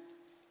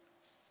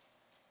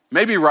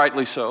 maybe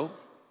rightly so,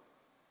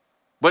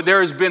 but there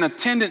has been a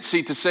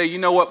tendency to say, you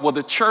know what, well,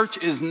 the church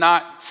is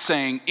not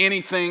saying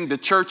anything, the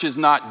church is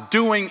not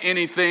doing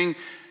anything,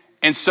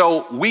 and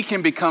so we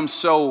can become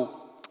so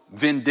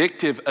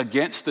vindictive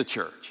against the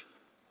church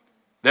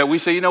that we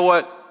say, you know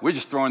what, we're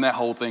just throwing that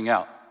whole thing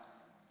out.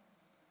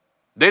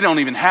 They don't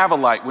even have a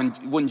light.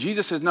 When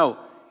Jesus says, no,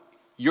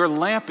 your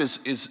lamp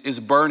is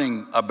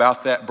burning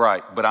about that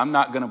bright, but I'm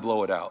not going to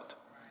blow it out.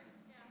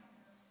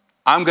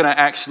 I'm going to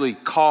actually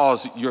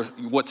cause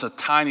what's a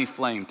tiny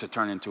flame to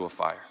turn into a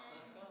fire.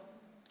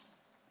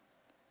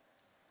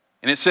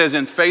 And it says,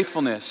 in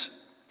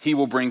faithfulness, he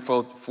will bring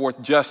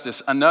forth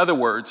justice. In other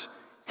words,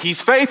 he's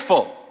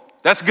faithful.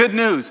 That's good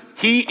news.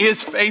 He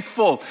is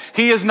faithful.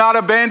 He has not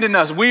abandoned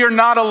us. We are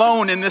not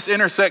alone in this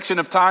intersection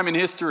of time and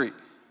history.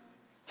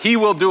 He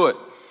will do it.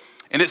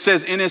 And it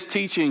says, in his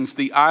teachings,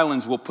 the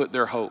islands will put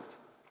their hope,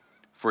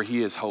 for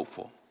he is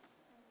hopeful.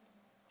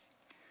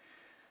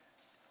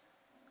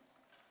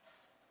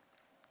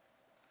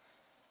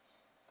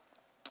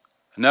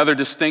 Another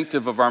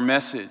distinctive of our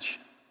message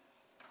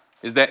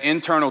is that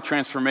internal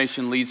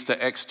transformation leads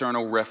to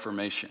external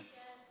reformation.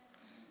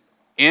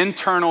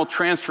 Internal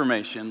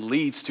transformation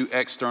leads to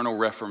external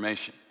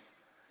reformation.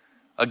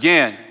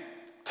 Again,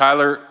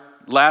 Tyler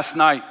last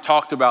night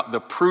talked about the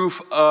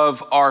proof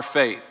of our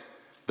faith.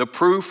 The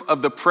proof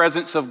of the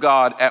presence of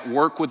God at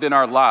work within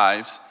our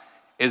lives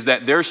is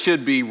that there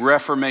should be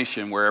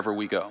reformation wherever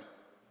we go.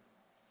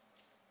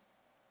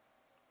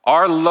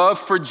 Our love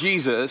for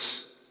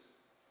Jesus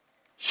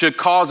should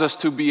cause us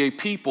to be a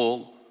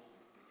people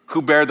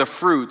who bear the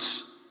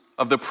fruits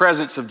of the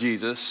presence of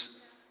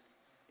Jesus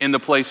in the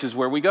places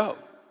where we go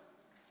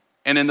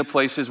and in the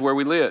places where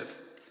we live.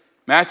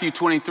 Matthew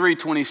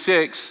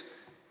 23:26,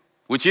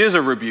 which is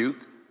a rebuke,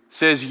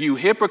 says, you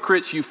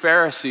hypocrites, you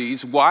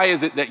Pharisees, why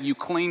is it that you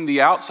clean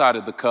the outside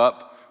of the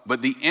cup,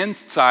 but the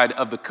inside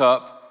of the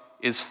cup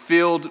is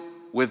filled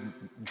with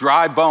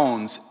dry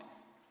bones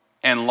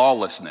and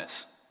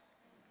lawlessness?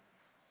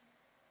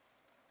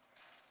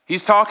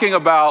 He's talking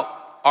about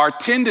our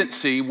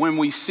tendency when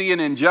we see an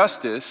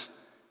injustice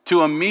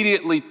to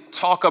immediately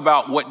talk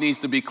about what needs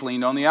to be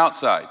cleaned on the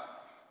outside.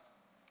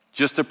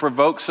 Just to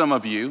provoke some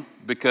of you,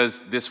 because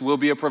this will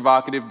be a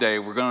provocative day.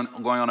 We're going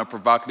on a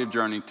provocative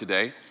journey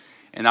today.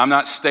 And I'm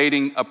not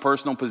stating a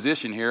personal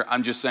position here.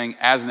 I'm just saying,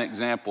 as an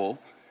example,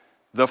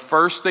 the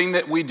first thing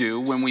that we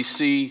do when we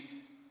see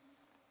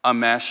a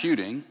mass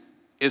shooting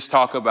is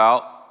talk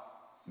about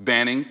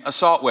banning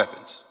assault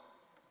weapons,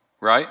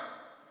 right?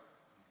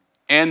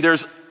 And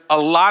there's a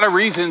lot of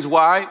reasons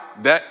why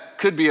that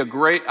could be a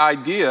great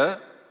idea,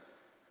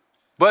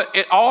 but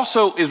it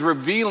also is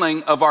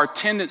revealing of our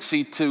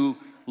tendency to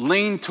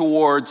lean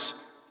towards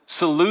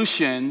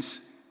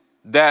solutions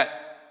that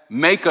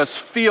make us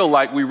feel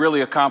like we really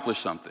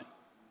accomplished something.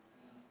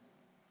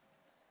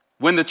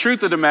 When the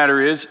truth of the matter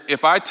is,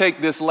 if I take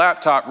this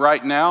laptop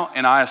right now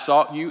and I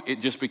assault you,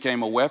 it just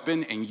became a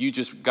weapon and you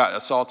just got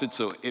assaulted,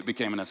 so it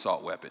became an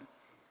assault weapon.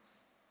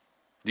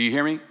 Do you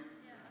hear me?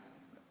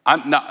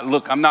 I'm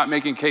not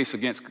making a case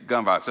against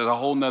gun violence. There's a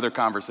whole nother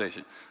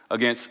conversation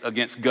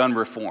against gun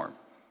reform,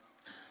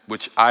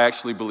 which I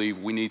actually believe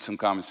we need some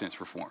common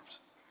sense reforms.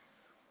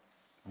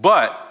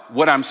 But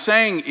what I'm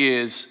saying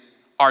is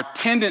our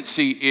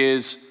tendency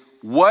is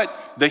what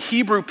the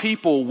Hebrew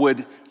people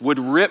would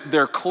rip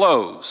their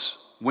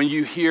clothes when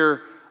you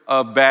hear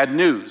of bad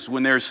news.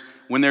 When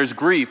there's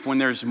grief, when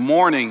there's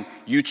mourning,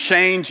 you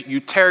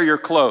tear your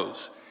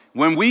clothes.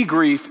 When we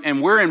grieve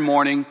and we're in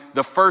mourning,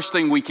 the first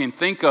thing we can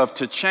think of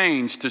to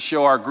change to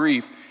show our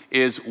grief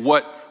is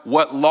what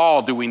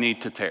law do we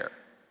need to tear?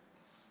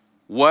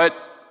 What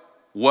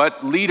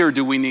leader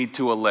do we need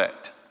to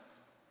elect?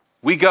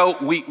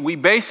 We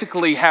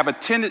basically have a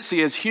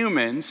tendency as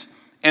humans,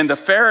 and the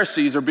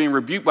Pharisees are being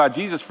rebuked by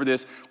Jesus for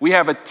this. We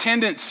have a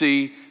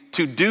tendency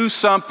to do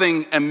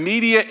something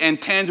immediate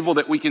and tangible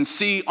that we can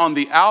see on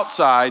the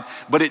outside,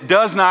 but it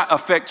does not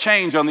affect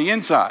change on the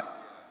inside.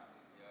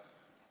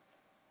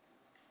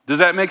 Does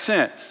that make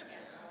sense?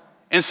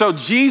 And so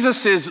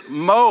Jesus'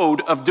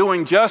 mode of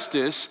doing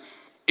justice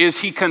is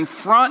he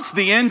confronts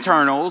the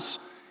internals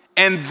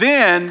And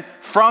then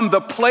from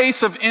the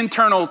place of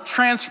internal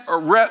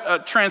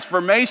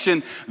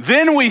transformation,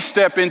 then we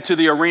step into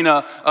the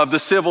arena of the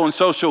civil and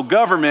social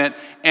government,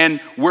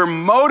 and we're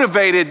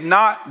motivated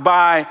not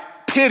by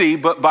pity,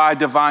 but by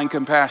divine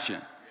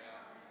compassion.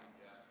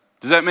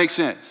 Does that make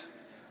sense?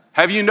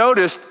 Have you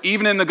noticed,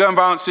 even in the gun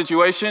violence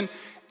situation,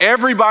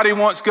 everybody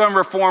wants gun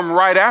reform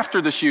right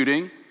after the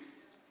shooting,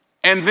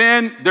 and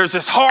then there's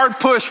this hard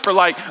push for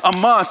like a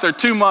month or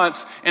 2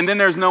 months, and then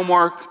there's no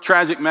more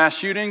tragic mass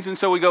shootings, and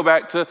so we go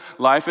back to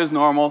life as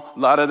normal,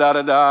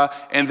 la-da-da-da-da,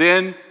 and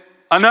then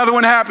another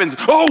one happens.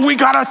 Oh, we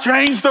gotta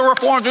change the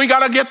reforms, we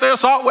gotta get the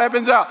assault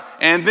weapons out.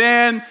 And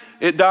then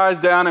it dies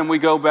down and we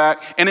go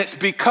back, and it's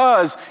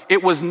because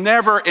it was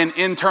never an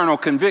internal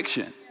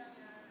conviction.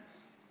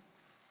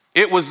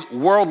 It was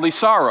worldly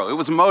sorrow. It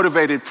was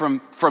motivated from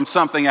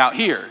something out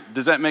here.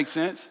 Does that make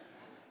sense?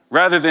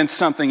 Rather than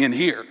something in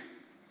here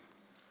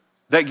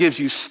that gives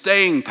you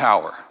staying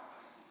power,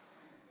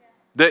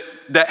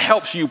 that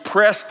helps you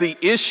press the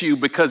issue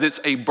because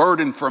it's a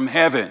burden from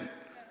heaven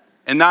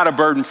and not a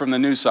burden from the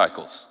news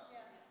cycles.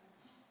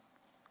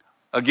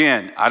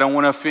 Again, I don't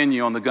want to offend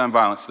you on the gun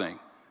violence thing.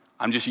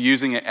 I'm just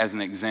using it as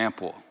an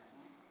example.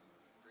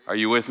 Are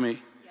you with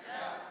me?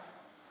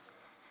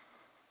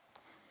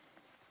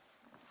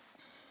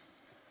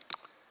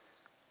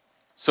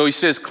 So he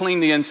says, clean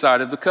the inside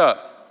of the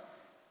cup.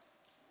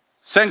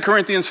 2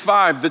 Corinthians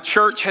 5, the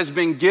church has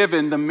been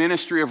given the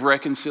ministry of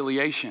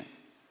reconciliation.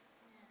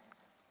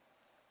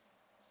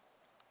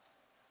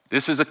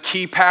 This is a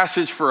key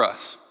passage for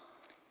us.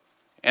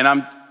 And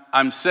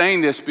I'm saying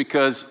this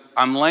because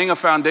I'm laying a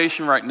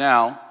foundation right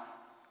now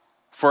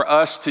for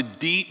us to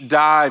deep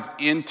dive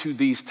into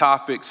these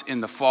topics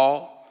in the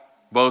fall,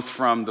 both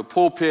from the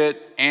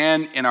pulpit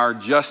and in our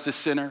Justice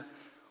Center.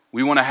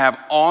 We want to have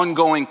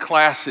ongoing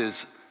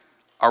classes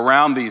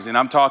around these, and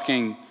I'm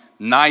talking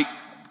night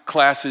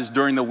classes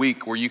during the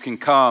week where you can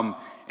come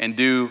and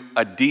do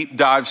a deep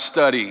dive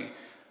study,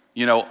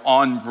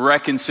 on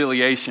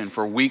reconciliation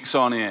for weeks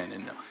on end,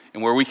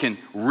 and where we can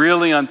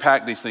really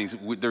unpack these things.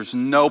 There's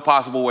no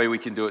possible way we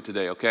can do it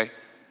today, okay?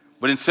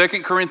 But in 2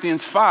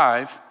 Corinthians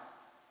 5,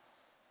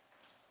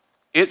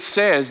 it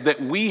says that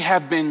we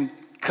have been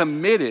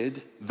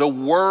committed the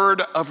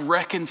word of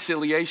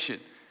reconciliation.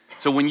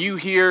 So when you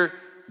hear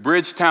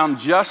Bridgetown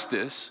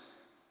Justice,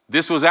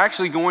 this was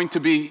actually going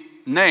to be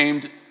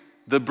named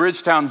the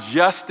Bridgetown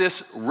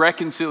Justice,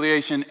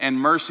 Reconciliation, and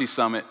Mercy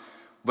Summit,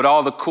 but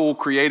all the cool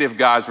creative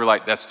guys were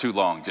like, that's too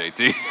long,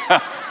 JT.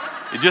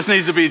 It just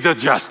needs to be the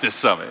Justice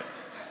Summit.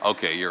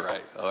 Okay, you're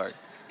right, all right.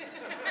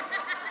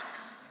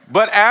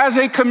 But as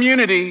a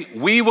community,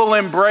 we will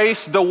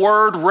embrace the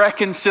word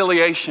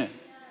reconciliation.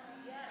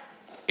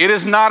 It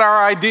is not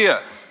our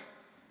idea.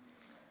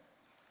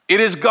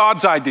 It is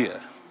God's idea.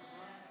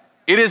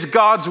 It is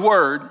God's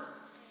word.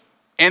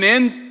 And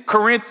in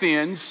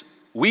Corinthians,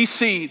 we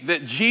see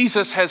that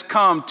Jesus has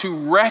come to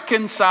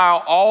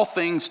reconcile all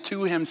things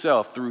to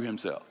himself through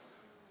himself.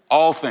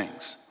 All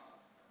things.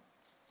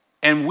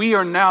 And we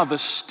are now the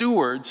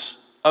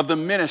stewards of the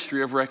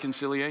ministry of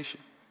reconciliation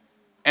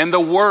and the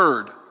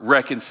word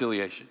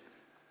reconciliation.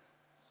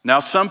 Now,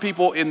 some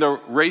people in the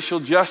racial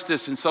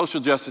justice and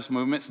social justice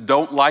movements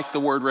don't like the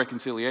word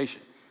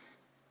reconciliation.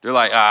 They're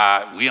like,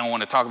 we don't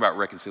want to talk about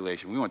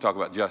reconciliation. We want to talk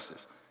about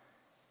justice.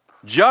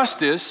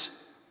 Justice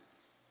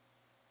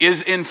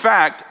is in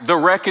fact the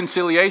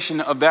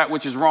reconciliation of that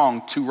which is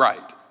wrong to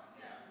right.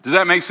 Does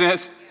that make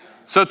sense?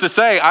 So to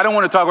say, I don't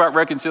want to talk about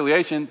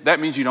reconciliation, that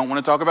means you don't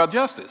want to talk about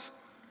justice.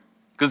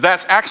 Because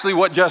that's actually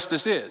what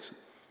justice is.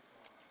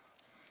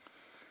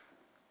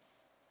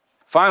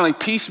 Finally,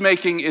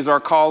 peacemaking is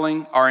our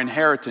calling, our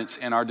inheritance,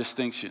 and our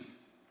distinction.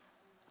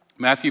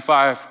 Matthew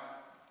 5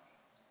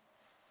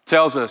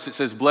 tells us, it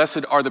says,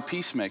 blessed are the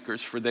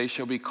peacemakers, for they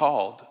shall be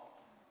called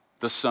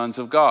the sons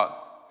of God.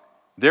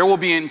 There will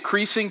be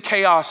increasing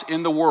chaos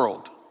in the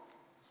world.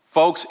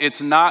 Folks,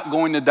 it's not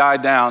going to die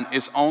down.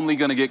 It's only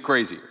going to get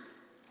crazier.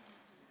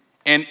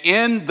 And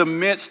in the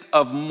midst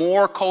of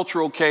more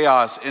cultural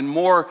chaos and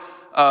more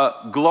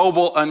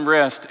global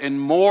unrest and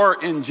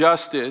more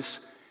injustice,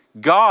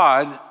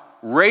 God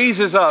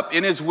raises up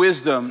in his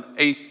wisdom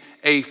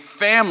a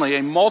family,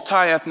 a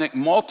multi-ethnic,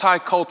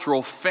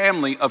 multicultural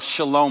family of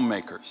shalom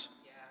makers.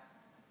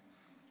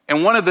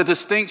 And one of the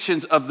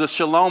distinctions of the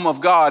shalom of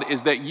God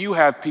is that you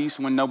have peace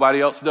when nobody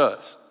else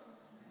does.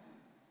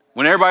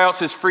 When everybody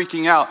else is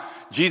freaking out,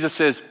 Jesus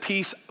says,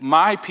 peace,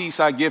 my peace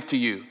I give to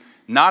you,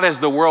 not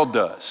as the world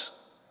does.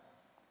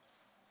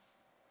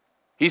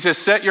 He says,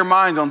 set your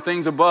minds on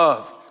things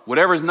above,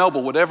 whatever is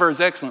noble, whatever is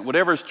excellent,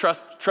 whatever is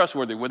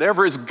trustworthy,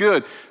 whatever is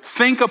good.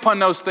 Think upon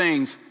those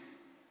things,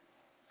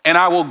 and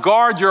I will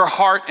guard your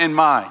heart and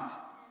mind.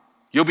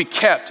 You'll be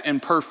kept in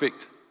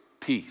perfect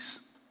peace.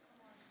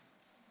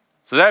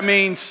 So that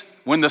means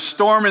when the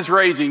storm is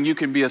raging, you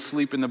can be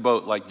asleep in the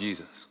boat like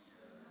Jesus.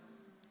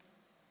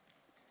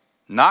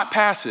 Not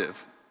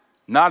passive,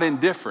 not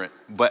indifferent,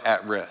 but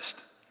at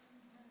rest.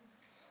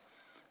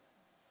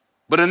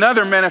 But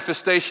another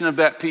manifestation of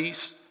that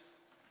peace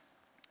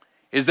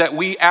is that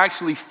we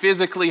actually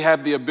physically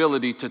have the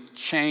ability to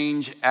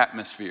change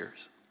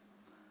atmospheres.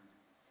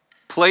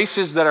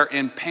 Places that are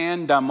in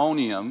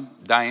pandemonium,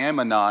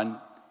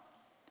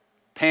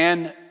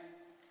 pandemonic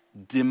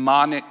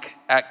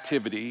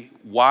activity,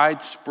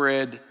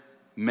 widespread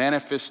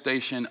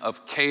manifestation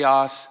of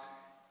chaos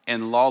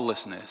and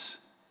lawlessness,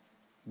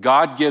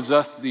 God gives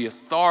us the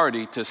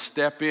authority to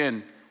step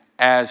in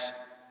as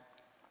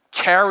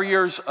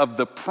carriers of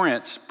the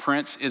Prince.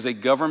 Prince is a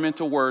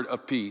governmental word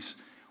of peace.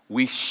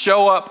 We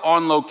show up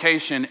on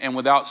location, and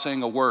without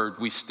saying a word,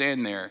 we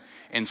stand there,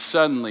 and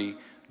suddenly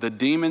the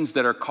demons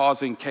that are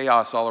causing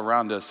chaos all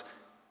around us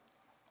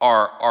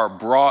are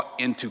brought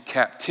into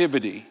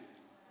captivity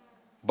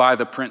by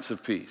the Prince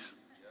of Peace.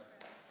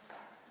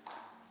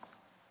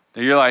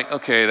 Now you're like,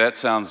 okay, that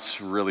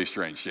sounds really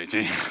strange,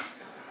 JT.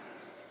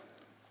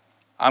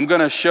 I'm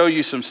going to show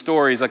you some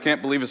stories. I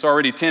can't believe it's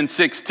already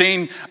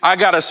 10:16. I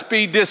got to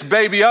speed this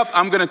baby up.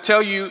 I'm going to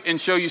tell you and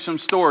show you some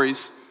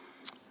stories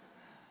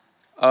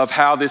of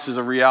how this is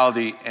a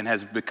reality and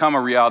has become a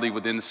reality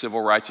within the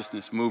civil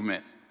righteousness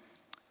movement,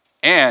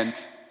 and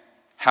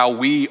how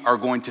we are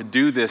going to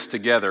do this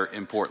together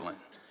in Portland.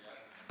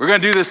 We're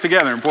going to do this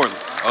together in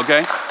Portland,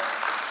 okay?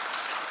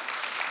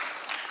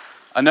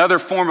 Another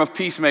form of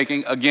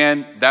peacemaking,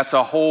 again, that's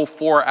a whole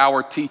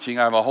 4-hour teaching.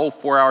 I have a whole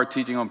 4-hour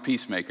teaching on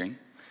peacemaking.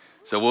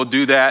 So we'll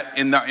do that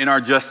in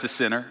our Justice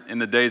Center in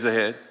the days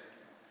ahead.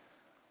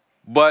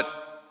 But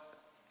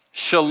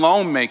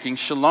shalom making,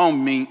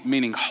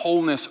 meaning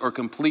wholeness or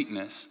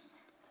completeness,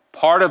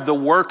 part of the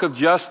work of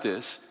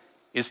justice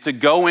is to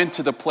go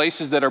into the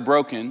places that are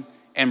broken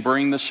and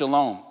bring the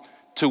shalom,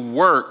 to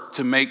work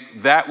to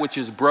make that which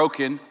is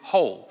broken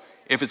whole.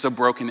 If it's a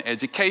broken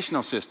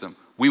educational system,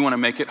 we want to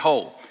make it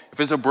whole. If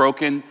it's a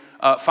broken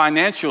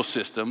financial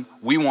system,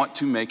 we want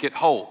to make it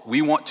whole.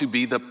 We want to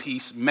be the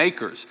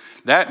peacemakers.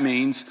 That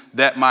means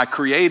that my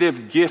creative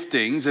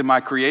giftings and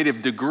my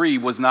creative degree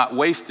was not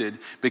wasted,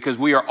 because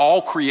we are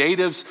all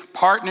creatives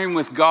partnering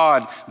with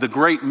God, the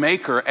great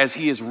maker, as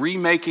he is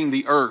remaking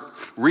the earth,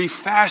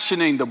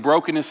 refashioning the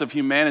brokenness of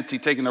humanity,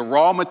 taking the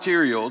raw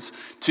materials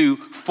to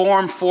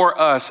form for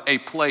us a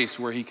place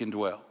where he can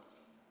dwell.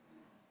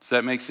 Does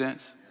that make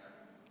sense?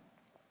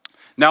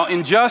 Now,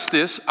 in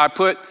justice, I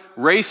put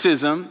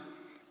racism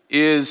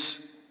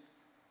is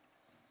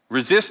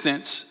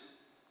resistance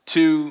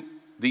to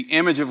the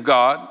image of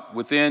God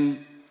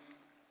within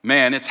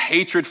man. It's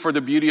hatred for the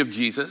beauty of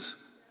Jesus.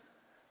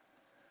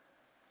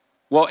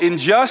 Well,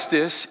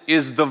 injustice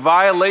is the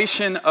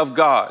violation of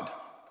God.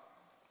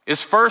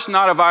 It's first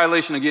not a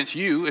violation against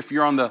you if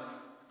you're on the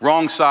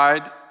wrong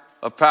side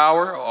of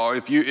power, or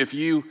if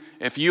you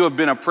have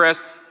been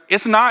oppressed.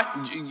 It's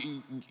not,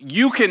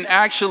 you can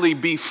actually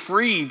be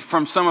freed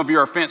from some of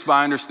your offense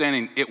by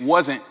understanding it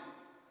wasn't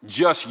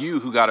just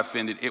you who got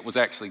offended, it was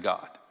actually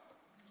God.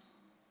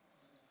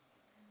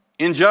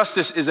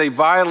 Injustice is a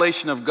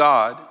violation of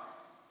God,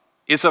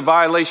 it's a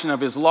violation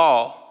of his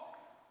law,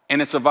 and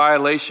it's a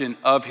violation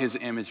of his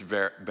image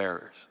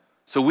bearers.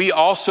 So we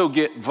also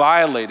get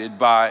violated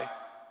by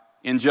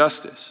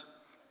injustice.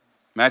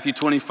 Matthew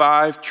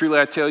 25, truly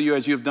I tell you,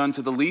 as you have done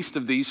to the least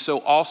of these, so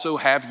also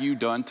have you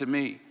done to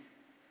me.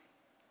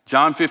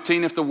 John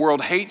 15, if the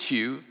world hates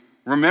you,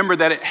 remember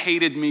that it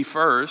hated me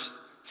first.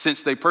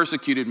 Since they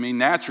persecuted me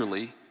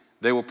naturally,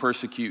 they will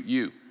persecute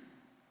you.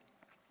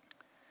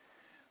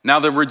 Now,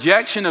 the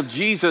rejection of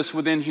Jesus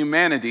within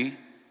humanity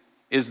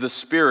is the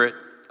spirit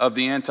of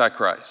the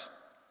Antichrist.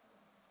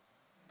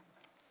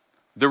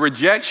 The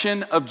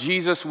rejection of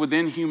Jesus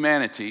within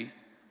humanity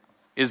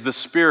is the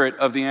spirit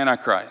of the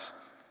Antichrist.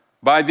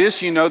 By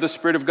this you know the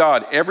Spirit of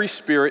God. Every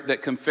spirit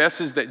that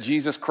confesses that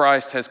Jesus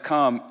Christ has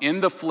come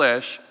in the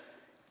flesh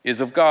is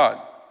of God.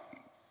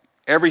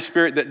 Every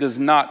spirit that does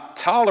not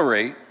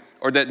tolerate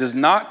or that does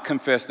not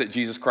confess that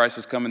Jesus Christ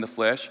has come in the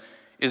flesh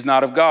is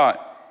not of God.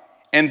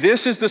 And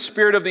this is the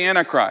spirit of the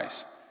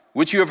Antichrist,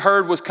 which you have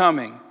heard was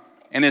coming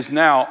and is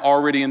now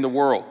already in the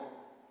world.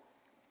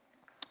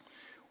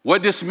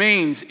 What this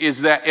means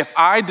is that if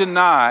I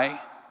deny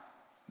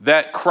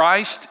that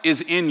Christ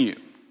is in you,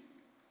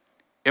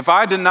 if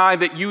I deny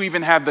that you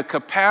even have the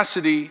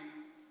capacity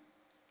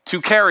to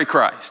carry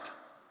Christ,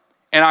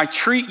 and I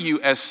treat you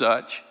as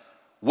such,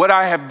 what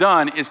I have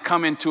done is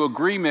come into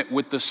agreement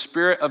with the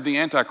spirit of the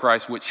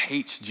Antichrist, which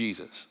hates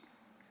Jesus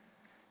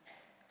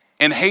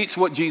and hates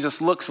what Jesus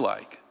looks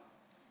like.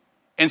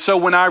 And so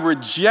when I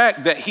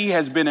reject that he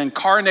has been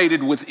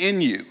incarnated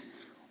within you,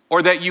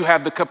 or that you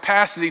have the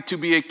capacity to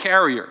be a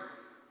carrier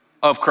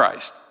of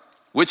Christ,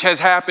 which has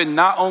happened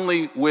not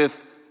only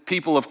with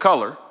people of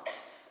color,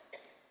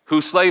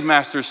 whose slave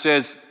master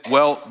says,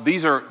 well,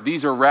 these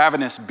are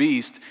ravenous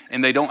beasts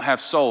and they don't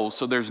have souls,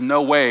 so there's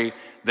no way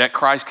that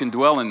Christ can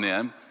dwell in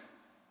them.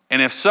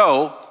 And if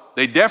so,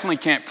 they definitely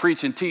can't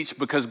preach and teach,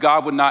 because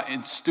God would not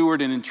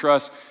steward and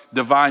entrust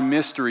divine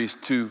mysteries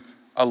to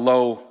a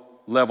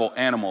low-level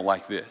animal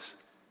like this.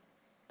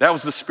 That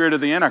was the spirit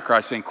of the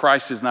Antichrist, saying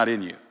Christ is not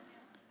in you.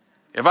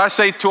 If I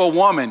say to a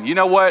woman, you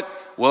know what?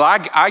 Well,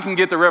 I can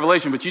get the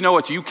revelation, but you know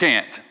what? You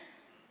can't.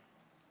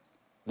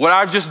 What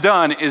I've just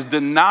done is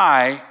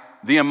deny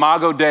the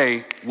imago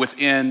Dei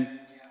within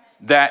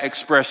that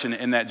expression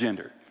in that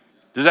gender.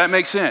 Does that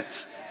make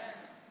sense?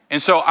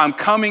 And so I'm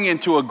coming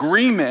into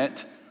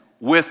agreement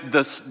with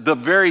the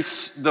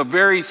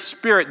very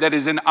spirit that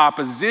is in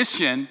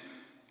opposition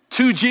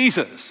to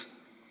Jesus.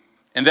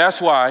 And that's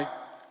why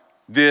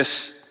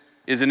this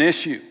is an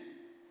issue.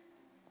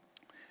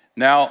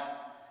 Now,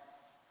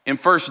 in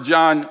 1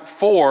 John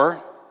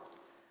 4,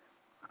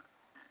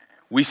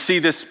 we see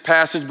this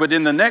passage, but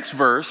in the next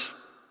verse,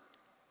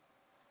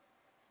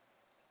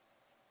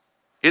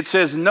 it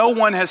says, no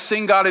one has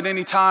seen God at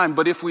any time,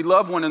 but if we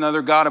love one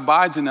another, God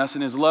abides in us,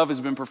 and his love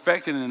has been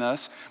perfected in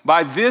us.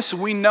 By this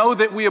we know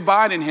that we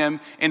abide in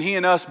him, and he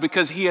in us,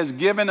 because he has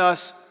given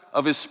us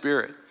of his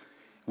Spirit.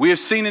 We have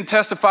seen and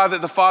testified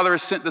that the Father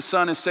has sent the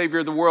Son as Savior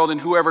of the world, and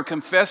whoever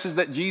confesses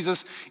that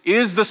Jesus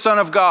is the Son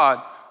of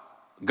God,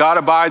 God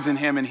abides in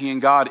him, and he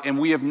in God. And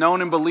we have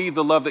known and believed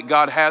the love that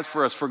God has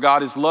for us, for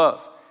God is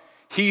love.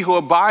 He who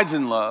abides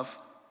in love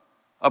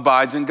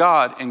abides in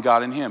God, and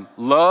God in him.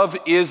 Love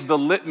is the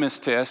litmus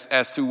test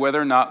as to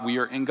whether or not we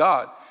are in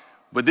God.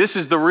 But this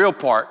is the real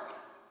part,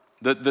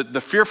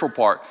 the fearful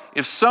part.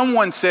 If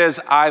someone says,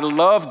 I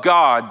love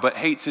God, but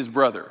hates his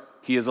brother,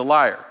 he is a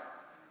liar.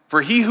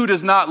 For he who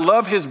does not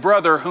love his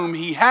brother whom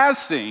he has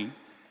seen,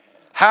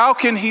 how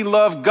can he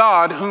love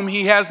God whom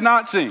he has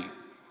not seen?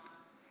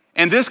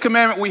 And this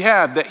commandment we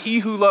have, that he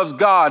who loves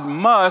God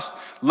must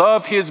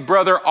love his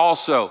brother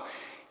also.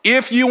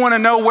 If you want to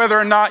know whether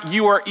or not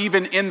you are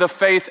even in the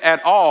faith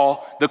at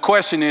all, the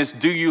question is,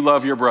 do you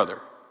love your brother?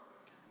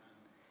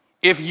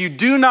 If you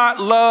do not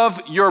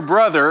love your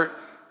brother,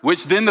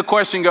 which then the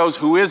question goes,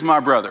 who is my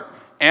brother?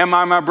 Am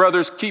I my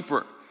brother's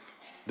keeper?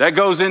 That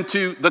goes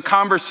into the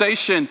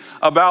conversation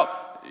about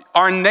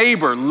our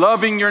neighbor,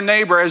 loving your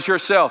neighbor as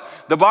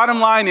yourself. The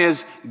bottom line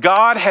is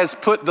God has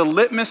put the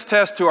litmus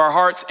test to our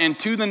hearts and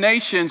to the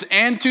nations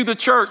and to the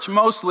church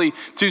mostly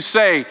to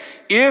say,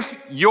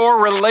 if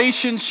your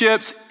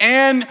relationships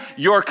and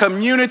your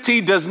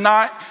community does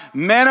not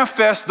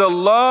manifest the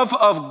love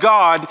of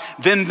God,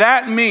 then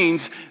that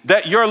means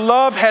that your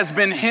love has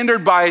been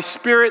hindered by a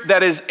spirit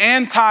that is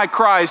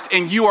anti-Christ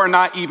and you are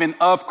not even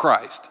of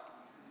Christ.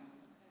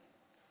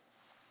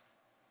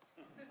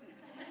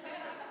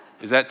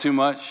 Is that too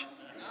much?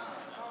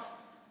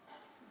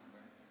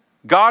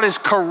 God is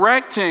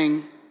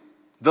correcting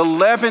the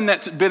leaven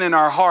that's been in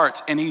our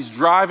hearts, and he's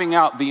driving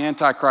out the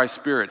antichrist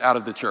spirit out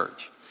of the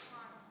church.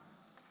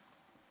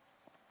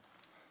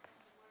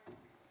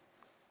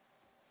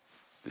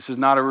 This is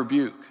not a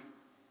rebuke.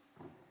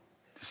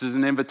 This is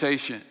an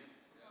invitation.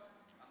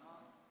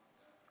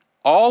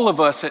 All of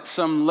us at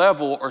some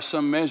level or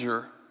some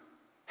measure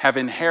have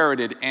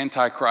inherited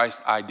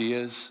antichrist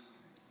ideas,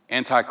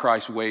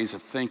 antichrist ways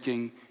of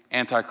thinking,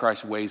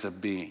 antichrist ways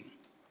of being.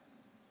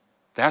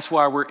 That's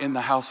why we're in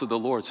the house of the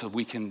Lord, so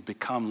we can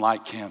become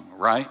like him,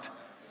 right?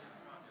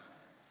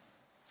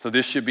 So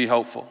this should be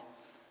hopeful.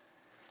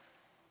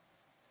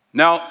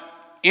 Now,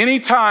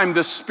 anytime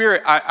the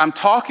Spirit, I'm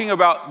talking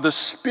about the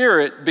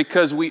Spirit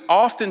because we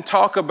often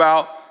talk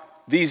about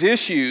these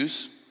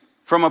issues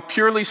from a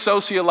purely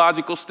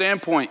sociological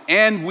standpoint,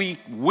 and we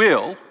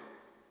will.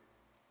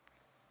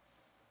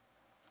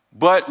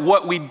 But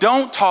what we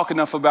don't talk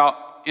enough about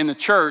in the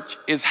church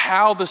is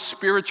how the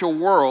spiritual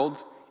world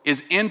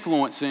is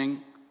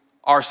influencing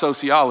our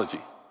sociology.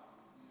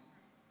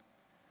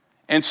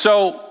 And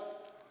so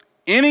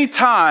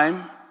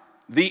anytime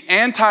the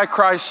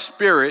Antichrist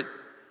spirit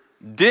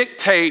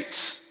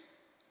dictates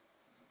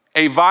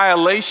a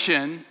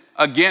violation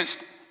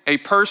against a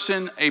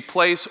person, a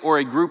place, or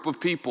a group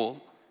of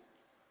people,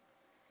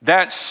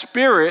 that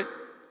spirit,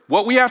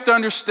 what we have to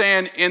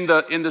understand in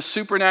the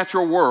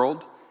supernatural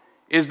world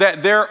is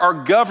that there are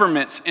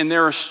governments and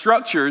there are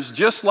structures,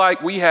 just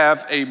like we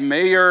have a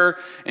mayor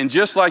and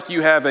just like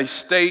you have a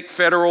state,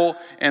 federal,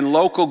 and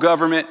local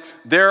government.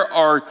 There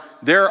are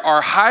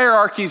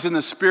hierarchies in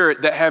the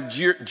spirit that have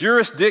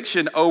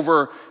jurisdiction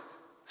over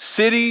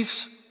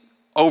cities,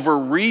 over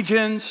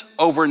regions,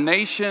 over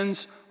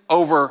nations,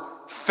 over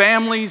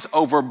families,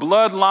 over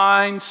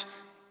bloodlines,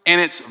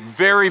 and it's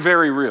very,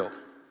 very real.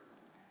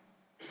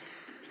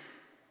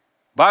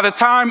 By the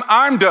time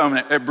I'm done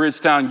at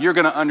Bridgetown, you're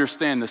going to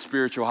understand the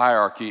spiritual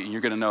hierarchy and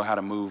you're going to know how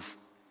to move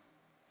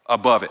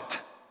above it.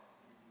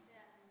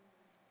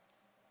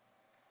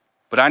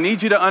 But I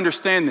need you to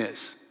understand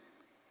this.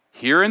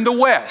 Here in the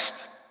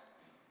West,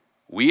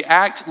 we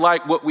act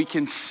like what we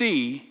can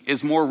see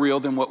is more real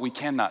than what we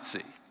cannot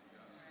see.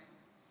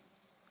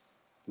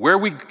 Where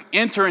we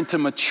enter into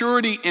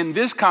maturity in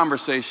this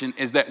conversation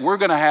is that we're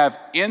going to have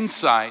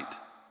insight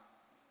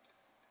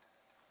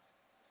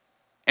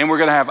and we're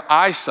going to have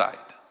eyesight.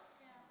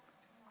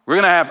 We're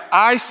going to have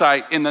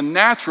eyesight in the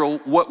natural,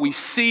 what we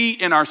see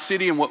in our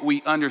city and what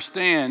we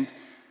understand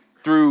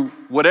through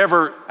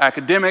whatever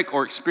academic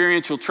or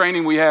experiential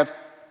training we have.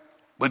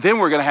 But then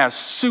we're going to have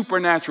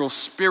supernatural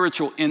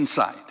spiritual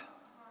insight.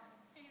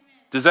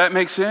 Does that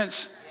make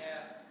sense? Yeah.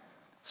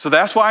 So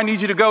that's why I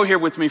need you to go here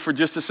with me for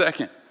just a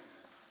second.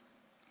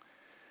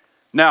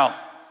 Now,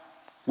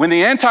 When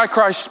the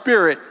Antichrist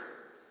spirit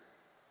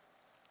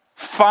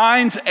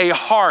finds a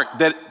heart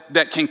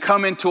that can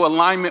come into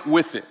alignment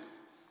with it,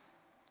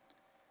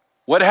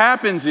 what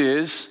happens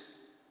is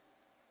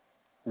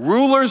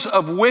rulers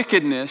of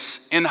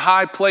wickedness in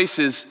high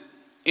places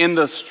in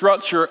the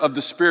structure of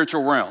the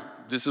spiritual realm.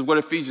 This is what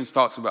Ephesians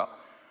talks about.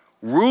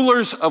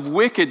 Rulers of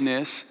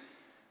wickedness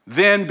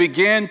then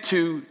begin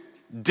to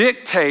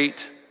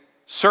dictate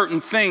certain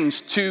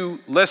things to,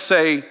 let's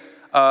say,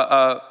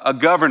 a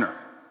governor.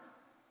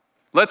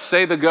 Let's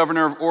say the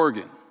governor of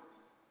Oregon.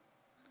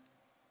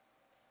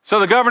 So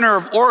the governor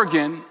of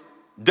Oregon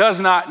does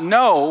not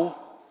know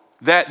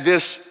that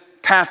this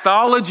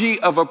pathology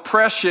of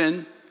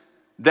oppression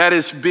that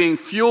is being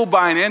fueled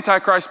by an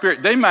Antichrist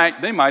spirit, they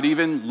might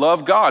even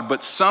love God,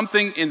 but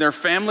something in their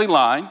family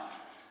line,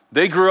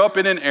 they grew up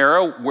in an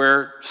era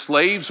where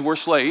slaves were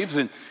slaves,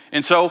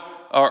 and so,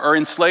 or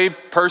enslaved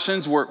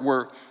persons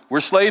were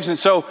slaves, and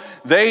so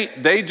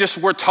they just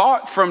were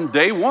taught from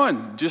day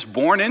one, just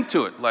born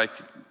into it, like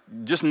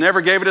just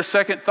never gave it a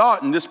second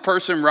thought, and this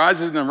person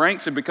rises in the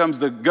ranks and becomes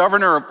the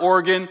governor of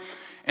Oregon,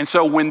 and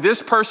so when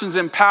this person's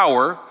in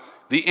power,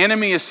 the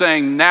enemy is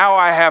saying, now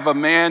I have a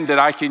man that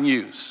I can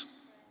use.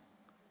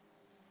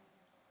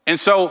 And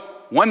so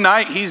one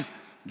night he's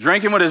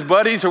drinking with his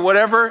buddies or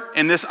whatever,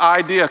 and this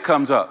idea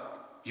comes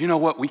up. You know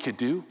what we could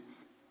do?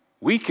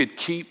 We could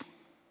keep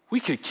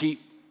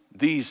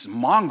these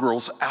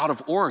mongrels out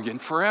of Oregon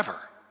forever.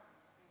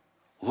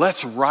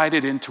 Let's write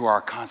it into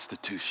our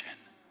Constitution.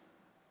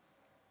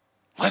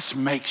 Let's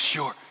make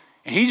sure.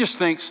 And he just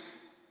thinks,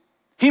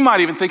 he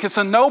might even think it's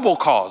a noble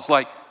cause.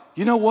 Like,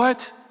 you know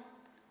what?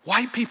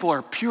 White people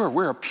are pure.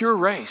 We're a pure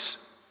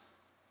race.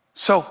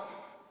 So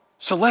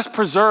let's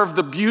preserve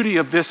the beauty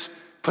of this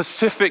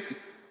Pacific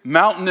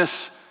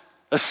mountainous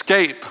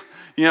escape,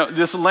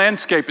 this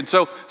landscape. And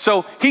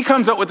so he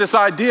comes up with this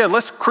idea,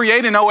 let's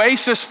create an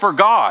oasis for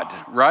God,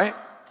 right?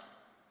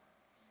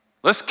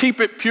 Let's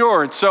keep it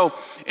pure. And so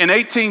in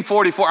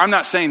 1844, I'm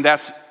not saying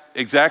that's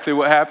exactly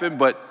what happened,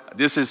 but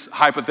this is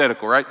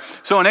hypothetical, right?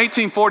 So in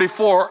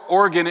 1844,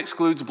 Oregon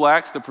excludes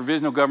blacks. The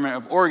Provisional Government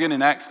of Oregon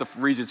enacts the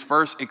region's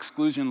first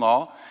exclusion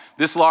law.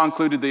 This law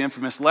included the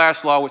infamous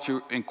Lash Law, which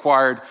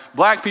required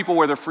black people,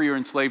 whether free or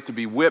enslaved, to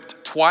be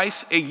whipped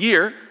twice a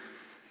year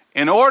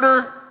in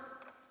order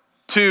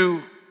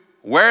to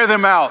wear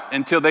them out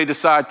until they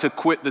decide to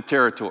quit the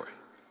territory.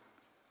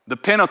 The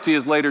penalty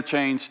is later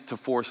changed to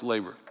forced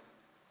labor.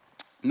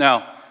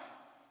 Now,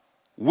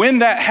 when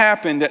that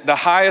happened at the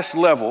highest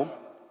level,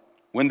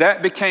 when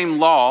that became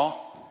law,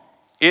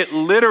 it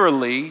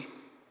literally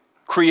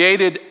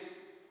created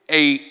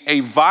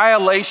a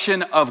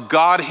violation of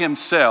God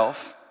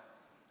himself.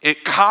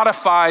 It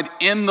codified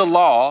in the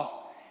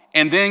law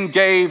and then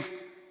gave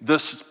the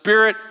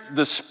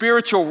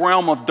spiritual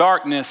realm of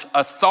darkness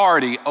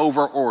authority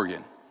over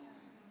Oregon.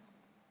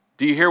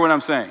 Do you hear what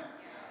I'm saying?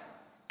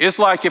 It's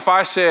like if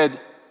I said,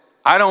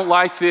 I don't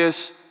like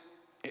this.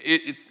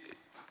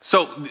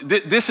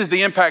 This is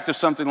the impact of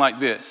something like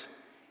this.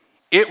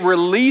 It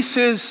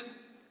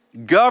releases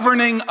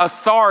governing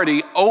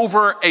authority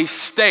over a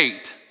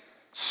state.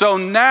 So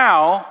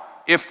now,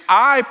 if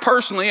I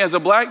personally, as a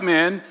black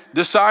man,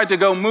 decide to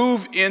go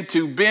move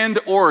into Bend,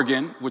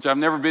 Oregon, which I've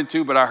never been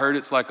to, but I heard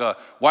it's like a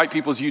white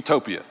people's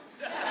utopia.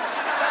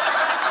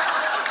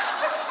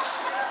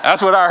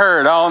 That's what I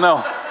heard, I don't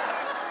know.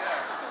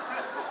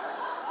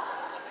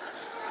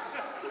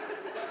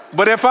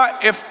 But if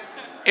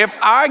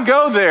I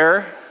go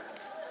there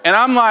and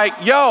I'm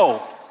like,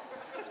 yo,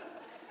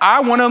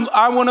 I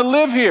want to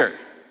live here.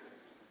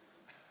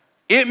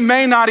 It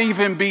may not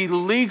even be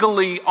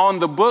legally on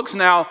the books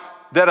now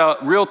that a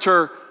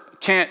realtor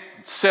can't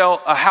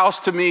sell a house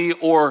to me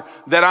or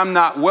that I'm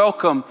not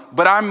welcome,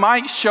 but I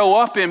might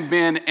show up in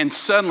Bend and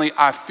suddenly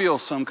I feel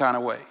some kind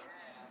of way.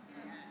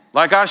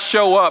 Like I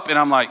show up and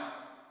I'm like,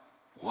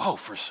 whoa,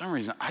 for some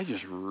reason, I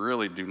just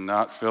really do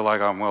not feel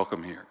like I'm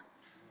welcome here.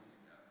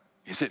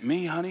 Is it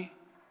me, honey?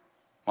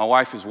 My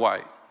wife is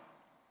white.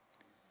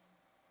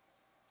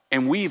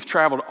 And we've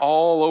traveled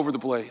all over the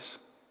place.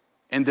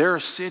 And there are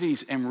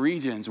cities and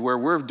regions where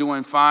we're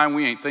doing fine.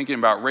 We ain't thinking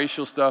about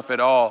racial stuff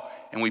at all.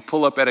 And we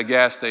pull up at a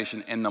gas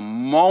station. And the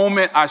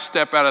moment I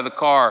step out of the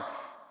car,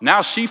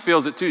 now she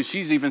feels it too.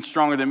 She's even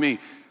stronger than me.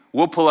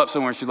 We'll pull up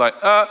somewhere and she's like,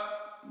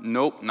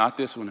 nope, not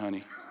this one,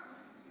 honey.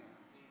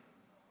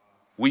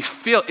 We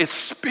feel it's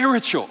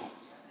spiritual.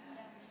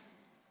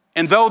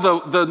 And though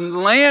the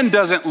land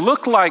doesn't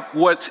look like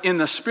what's in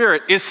the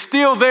spirit, it's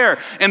still there.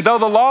 And though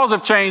the laws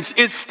have changed,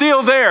 it's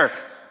still there.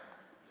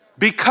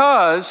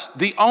 Because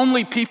the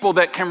only people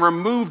that can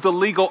remove the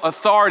legal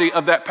authority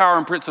of that power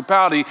and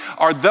principality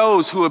are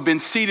those who have been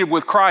seated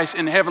with Christ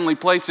in heavenly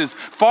places,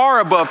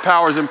 far above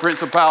powers and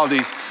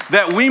principalities,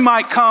 that we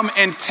might come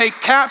and take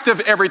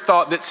captive every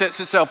thought that sets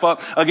itself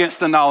up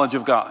against the knowledge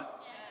of God.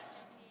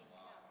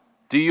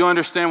 Do you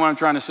understand what I'm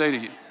trying to say to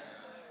you?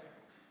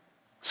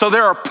 So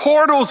there are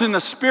portals in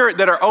the spirit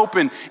that are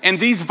open, and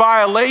these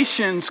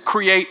violations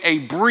create a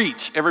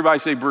breach. Everybody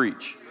say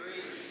breach.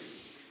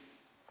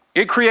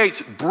 It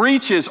creates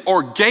breaches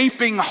or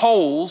gaping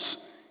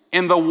holes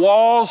in the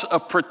walls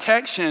of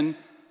protection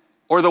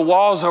or the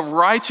walls of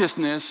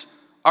righteousness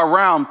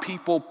around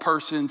people,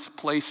 persons,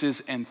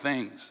 places, and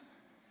things.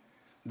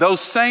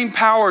 Those same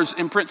powers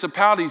and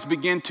principalities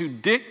begin to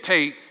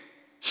dictate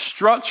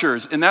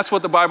structures, and that's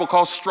what the Bible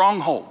calls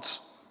strongholds.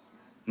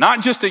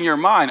 Not just in your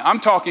mind. I'm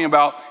talking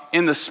about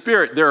in the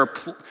spirit.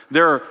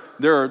 There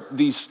are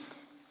these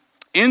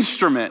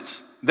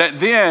instruments that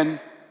then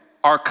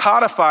are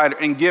codified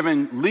and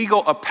given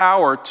legal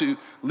power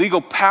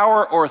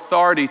or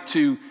authority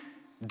to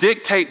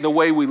dictate the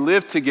way we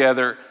live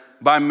together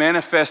by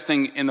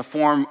manifesting in the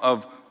form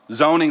of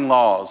zoning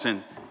laws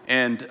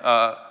and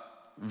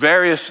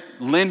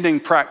various lending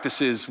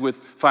practices with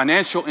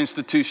financial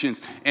institutions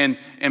and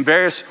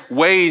various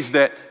ways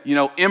that,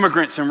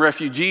 immigrants and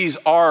refugees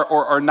are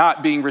or are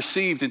not being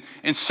received.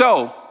 And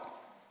so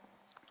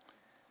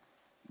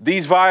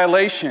these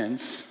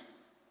violations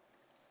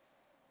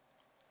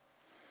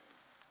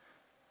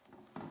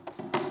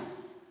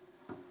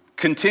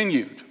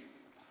continued.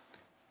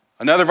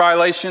 Another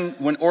violation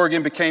when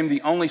Oregon became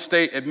the only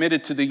state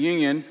admitted to the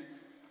Union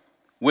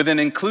with an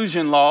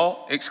exclusion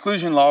law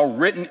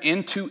written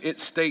into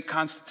its state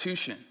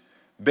constitution,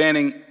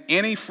 banning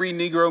any free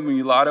Negro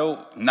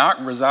mulatto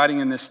not residing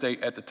in this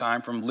state at the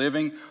time from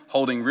living,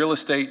 holding real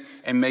estate,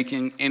 and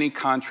making any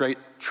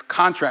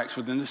contracts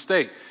within the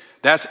state.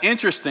 That's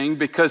interesting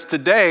because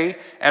today,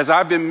 as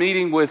I've been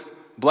meeting with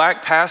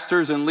black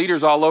pastors and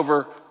leaders all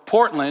over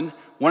Portland,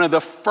 one of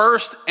the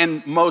first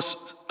and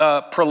most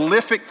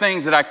prolific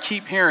things that I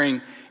keep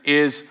hearing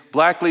is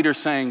black leaders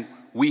saying,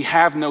 we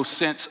have no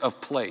sense of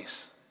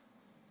place.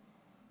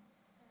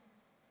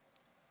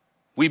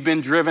 We've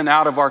been driven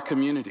out of our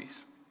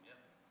communities.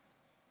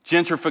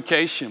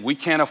 Gentrification, we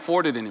can't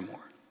afford it anymore.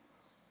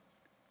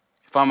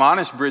 If I'm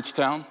honest,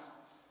 Bridgetown,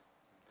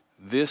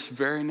 this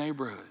very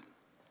neighborhood.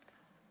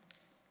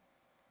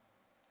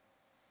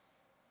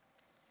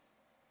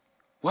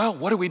 Well,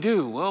 what do we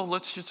do? Well,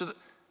 let's just...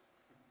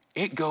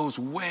 It goes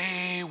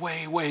way,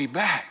 way, way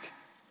back.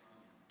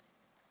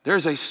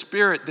 There's a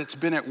spirit that's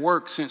been at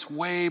work since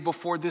way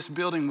before this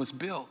building was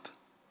built.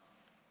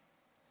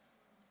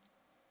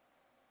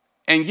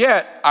 And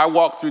yet, I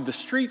walk through the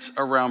streets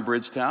around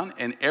Bridgetown,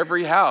 and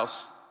every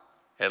house,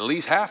 at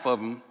least half of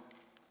them,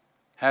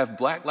 have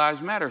Black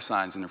Lives Matter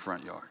signs in the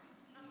front yard.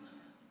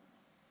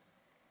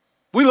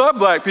 We love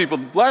black people.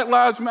 Black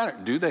Lives Matter.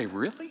 Do they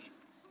really?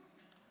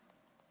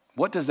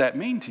 What does that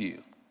mean to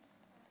you?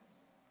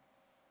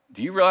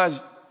 Do you realize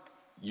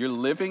you're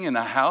living in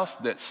a house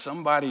that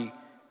somebody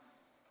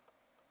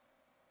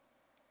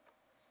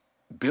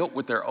built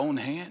with their own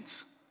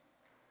hands?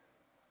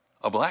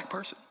 A black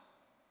person?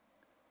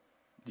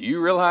 Do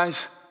you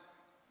realize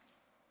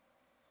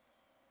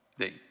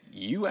that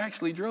you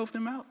actually drove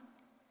them out?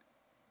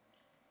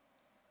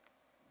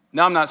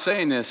 Now, I'm not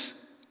saying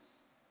this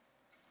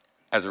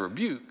as a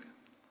rebuke,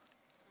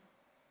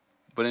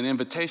 but an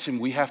invitation.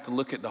 We have to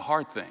look at the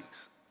hard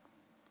things.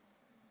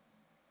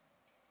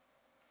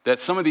 That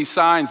some of these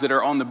signs that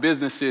are on the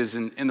businesses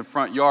and in the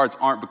front yards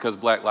aren't because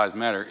Black Lives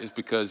Matter. It's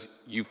because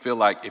you feel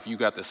like if you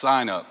got the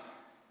sign up,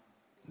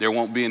 there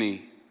won't be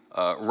any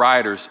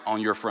rioters on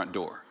your front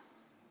door.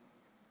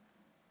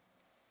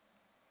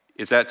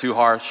 Is that too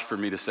harsh for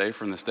me to say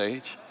from the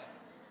stage?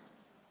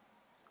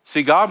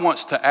 See, God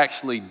wants to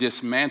actually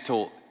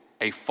dismantle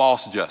a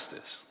false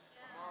justice,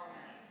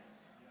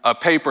 a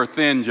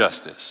paper-thin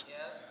justice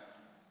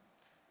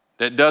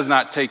that does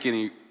not take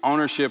any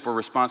ownership or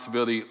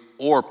responsibility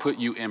or put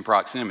you in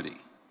proximity.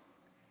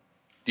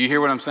 Do you hear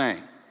what I'm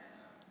saying?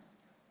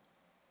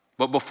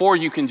 But before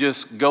you can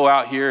just go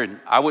out here, and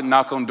I wouldn't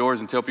knock on doors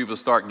and tell people to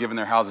start giving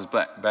their houses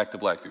back to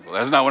black people.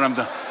 That's not what I'm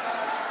doing.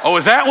 Oh,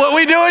 is that what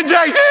we do in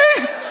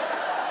JC?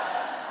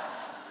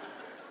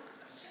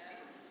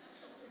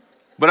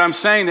 But I'm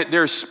saying that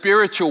there's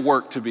spiritual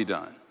work to be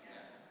done.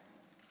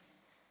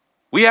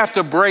 We have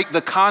to break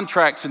the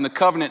contracts and the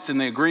covenants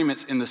and the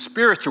agreements in the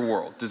spiritual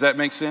world. Does that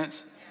make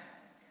sense?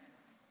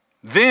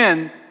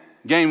 Then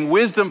gain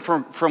wisdom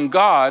from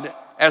God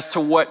as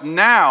to what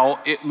now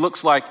it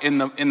looks like in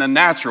the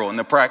natural, in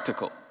the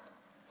practical.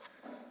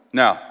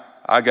 Now,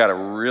 I'm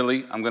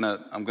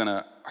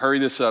gonna hurry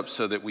this up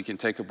so that we can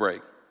take a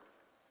break.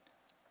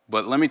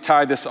 But let me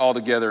tie this all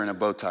together in a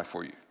bow tie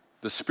for you.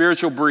 The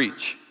spiritual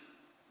breach,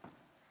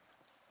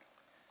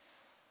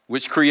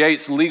 which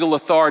creates legal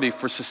authority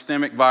for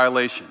systemic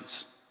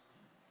violations.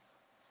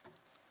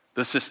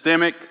 The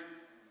systemic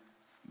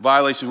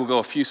violations, we'll go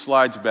a few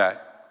slides back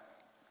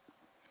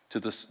to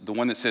the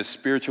one that says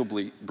spiritual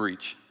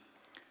breach,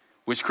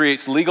 which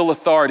creates legal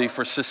authority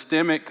for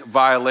systemic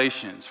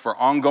violations, for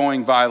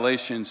ongoing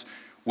violations,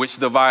 which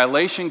the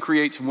violation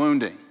creates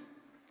wounding.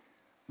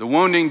 The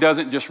wounding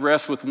doesn't just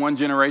rest with one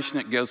generation,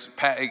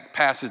 it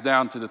passes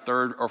down to the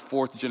third or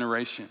fourth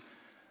generation.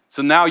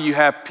 So now you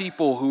have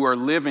people who are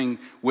living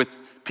with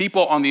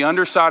people on the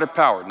underside of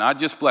power, not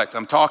just blacks.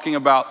 I'm talking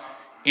about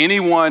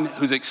anyone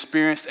who's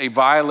experienced a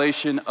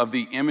violation of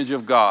the image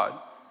of God,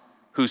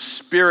 whose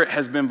spirit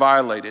has been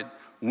violated.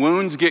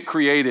 Wounds get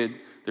created.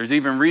 There's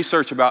even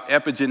research about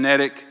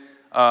epigenetic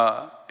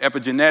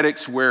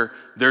epigenetics, where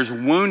there's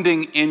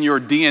wounding in your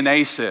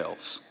DNA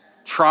cells,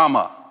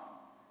 trauma.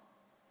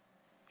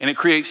 And it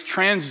creates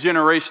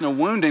transgenerational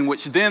wounding,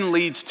 which then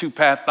leads to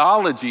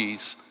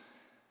pathologies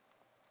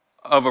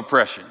of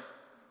oppression.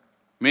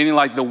 Meaning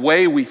like the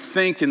way we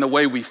think and the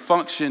way we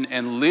function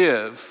and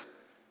live,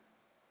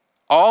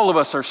 all of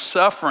us are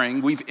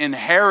suffering. We've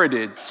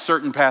inherited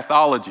certain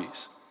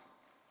pathologies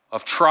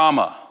of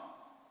trauma.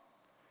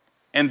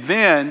 And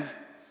then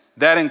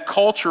that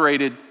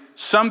enculturated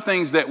some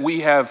things that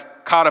we have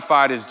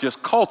codified as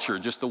just culture,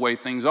 just the way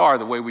things are,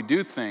 the way we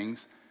do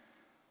things.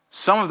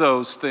 Some of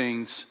those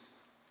things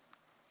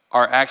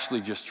are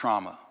actually just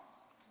trauma.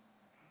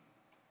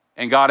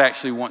 And God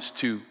actually wants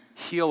to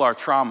heal our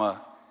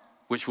trauma,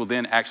 which will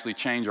then actually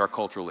change our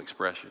cultural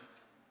expression.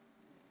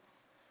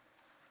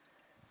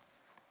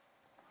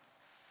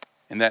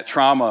 And that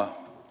trauma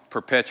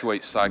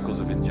perpetuates cycles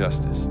of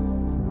injustice.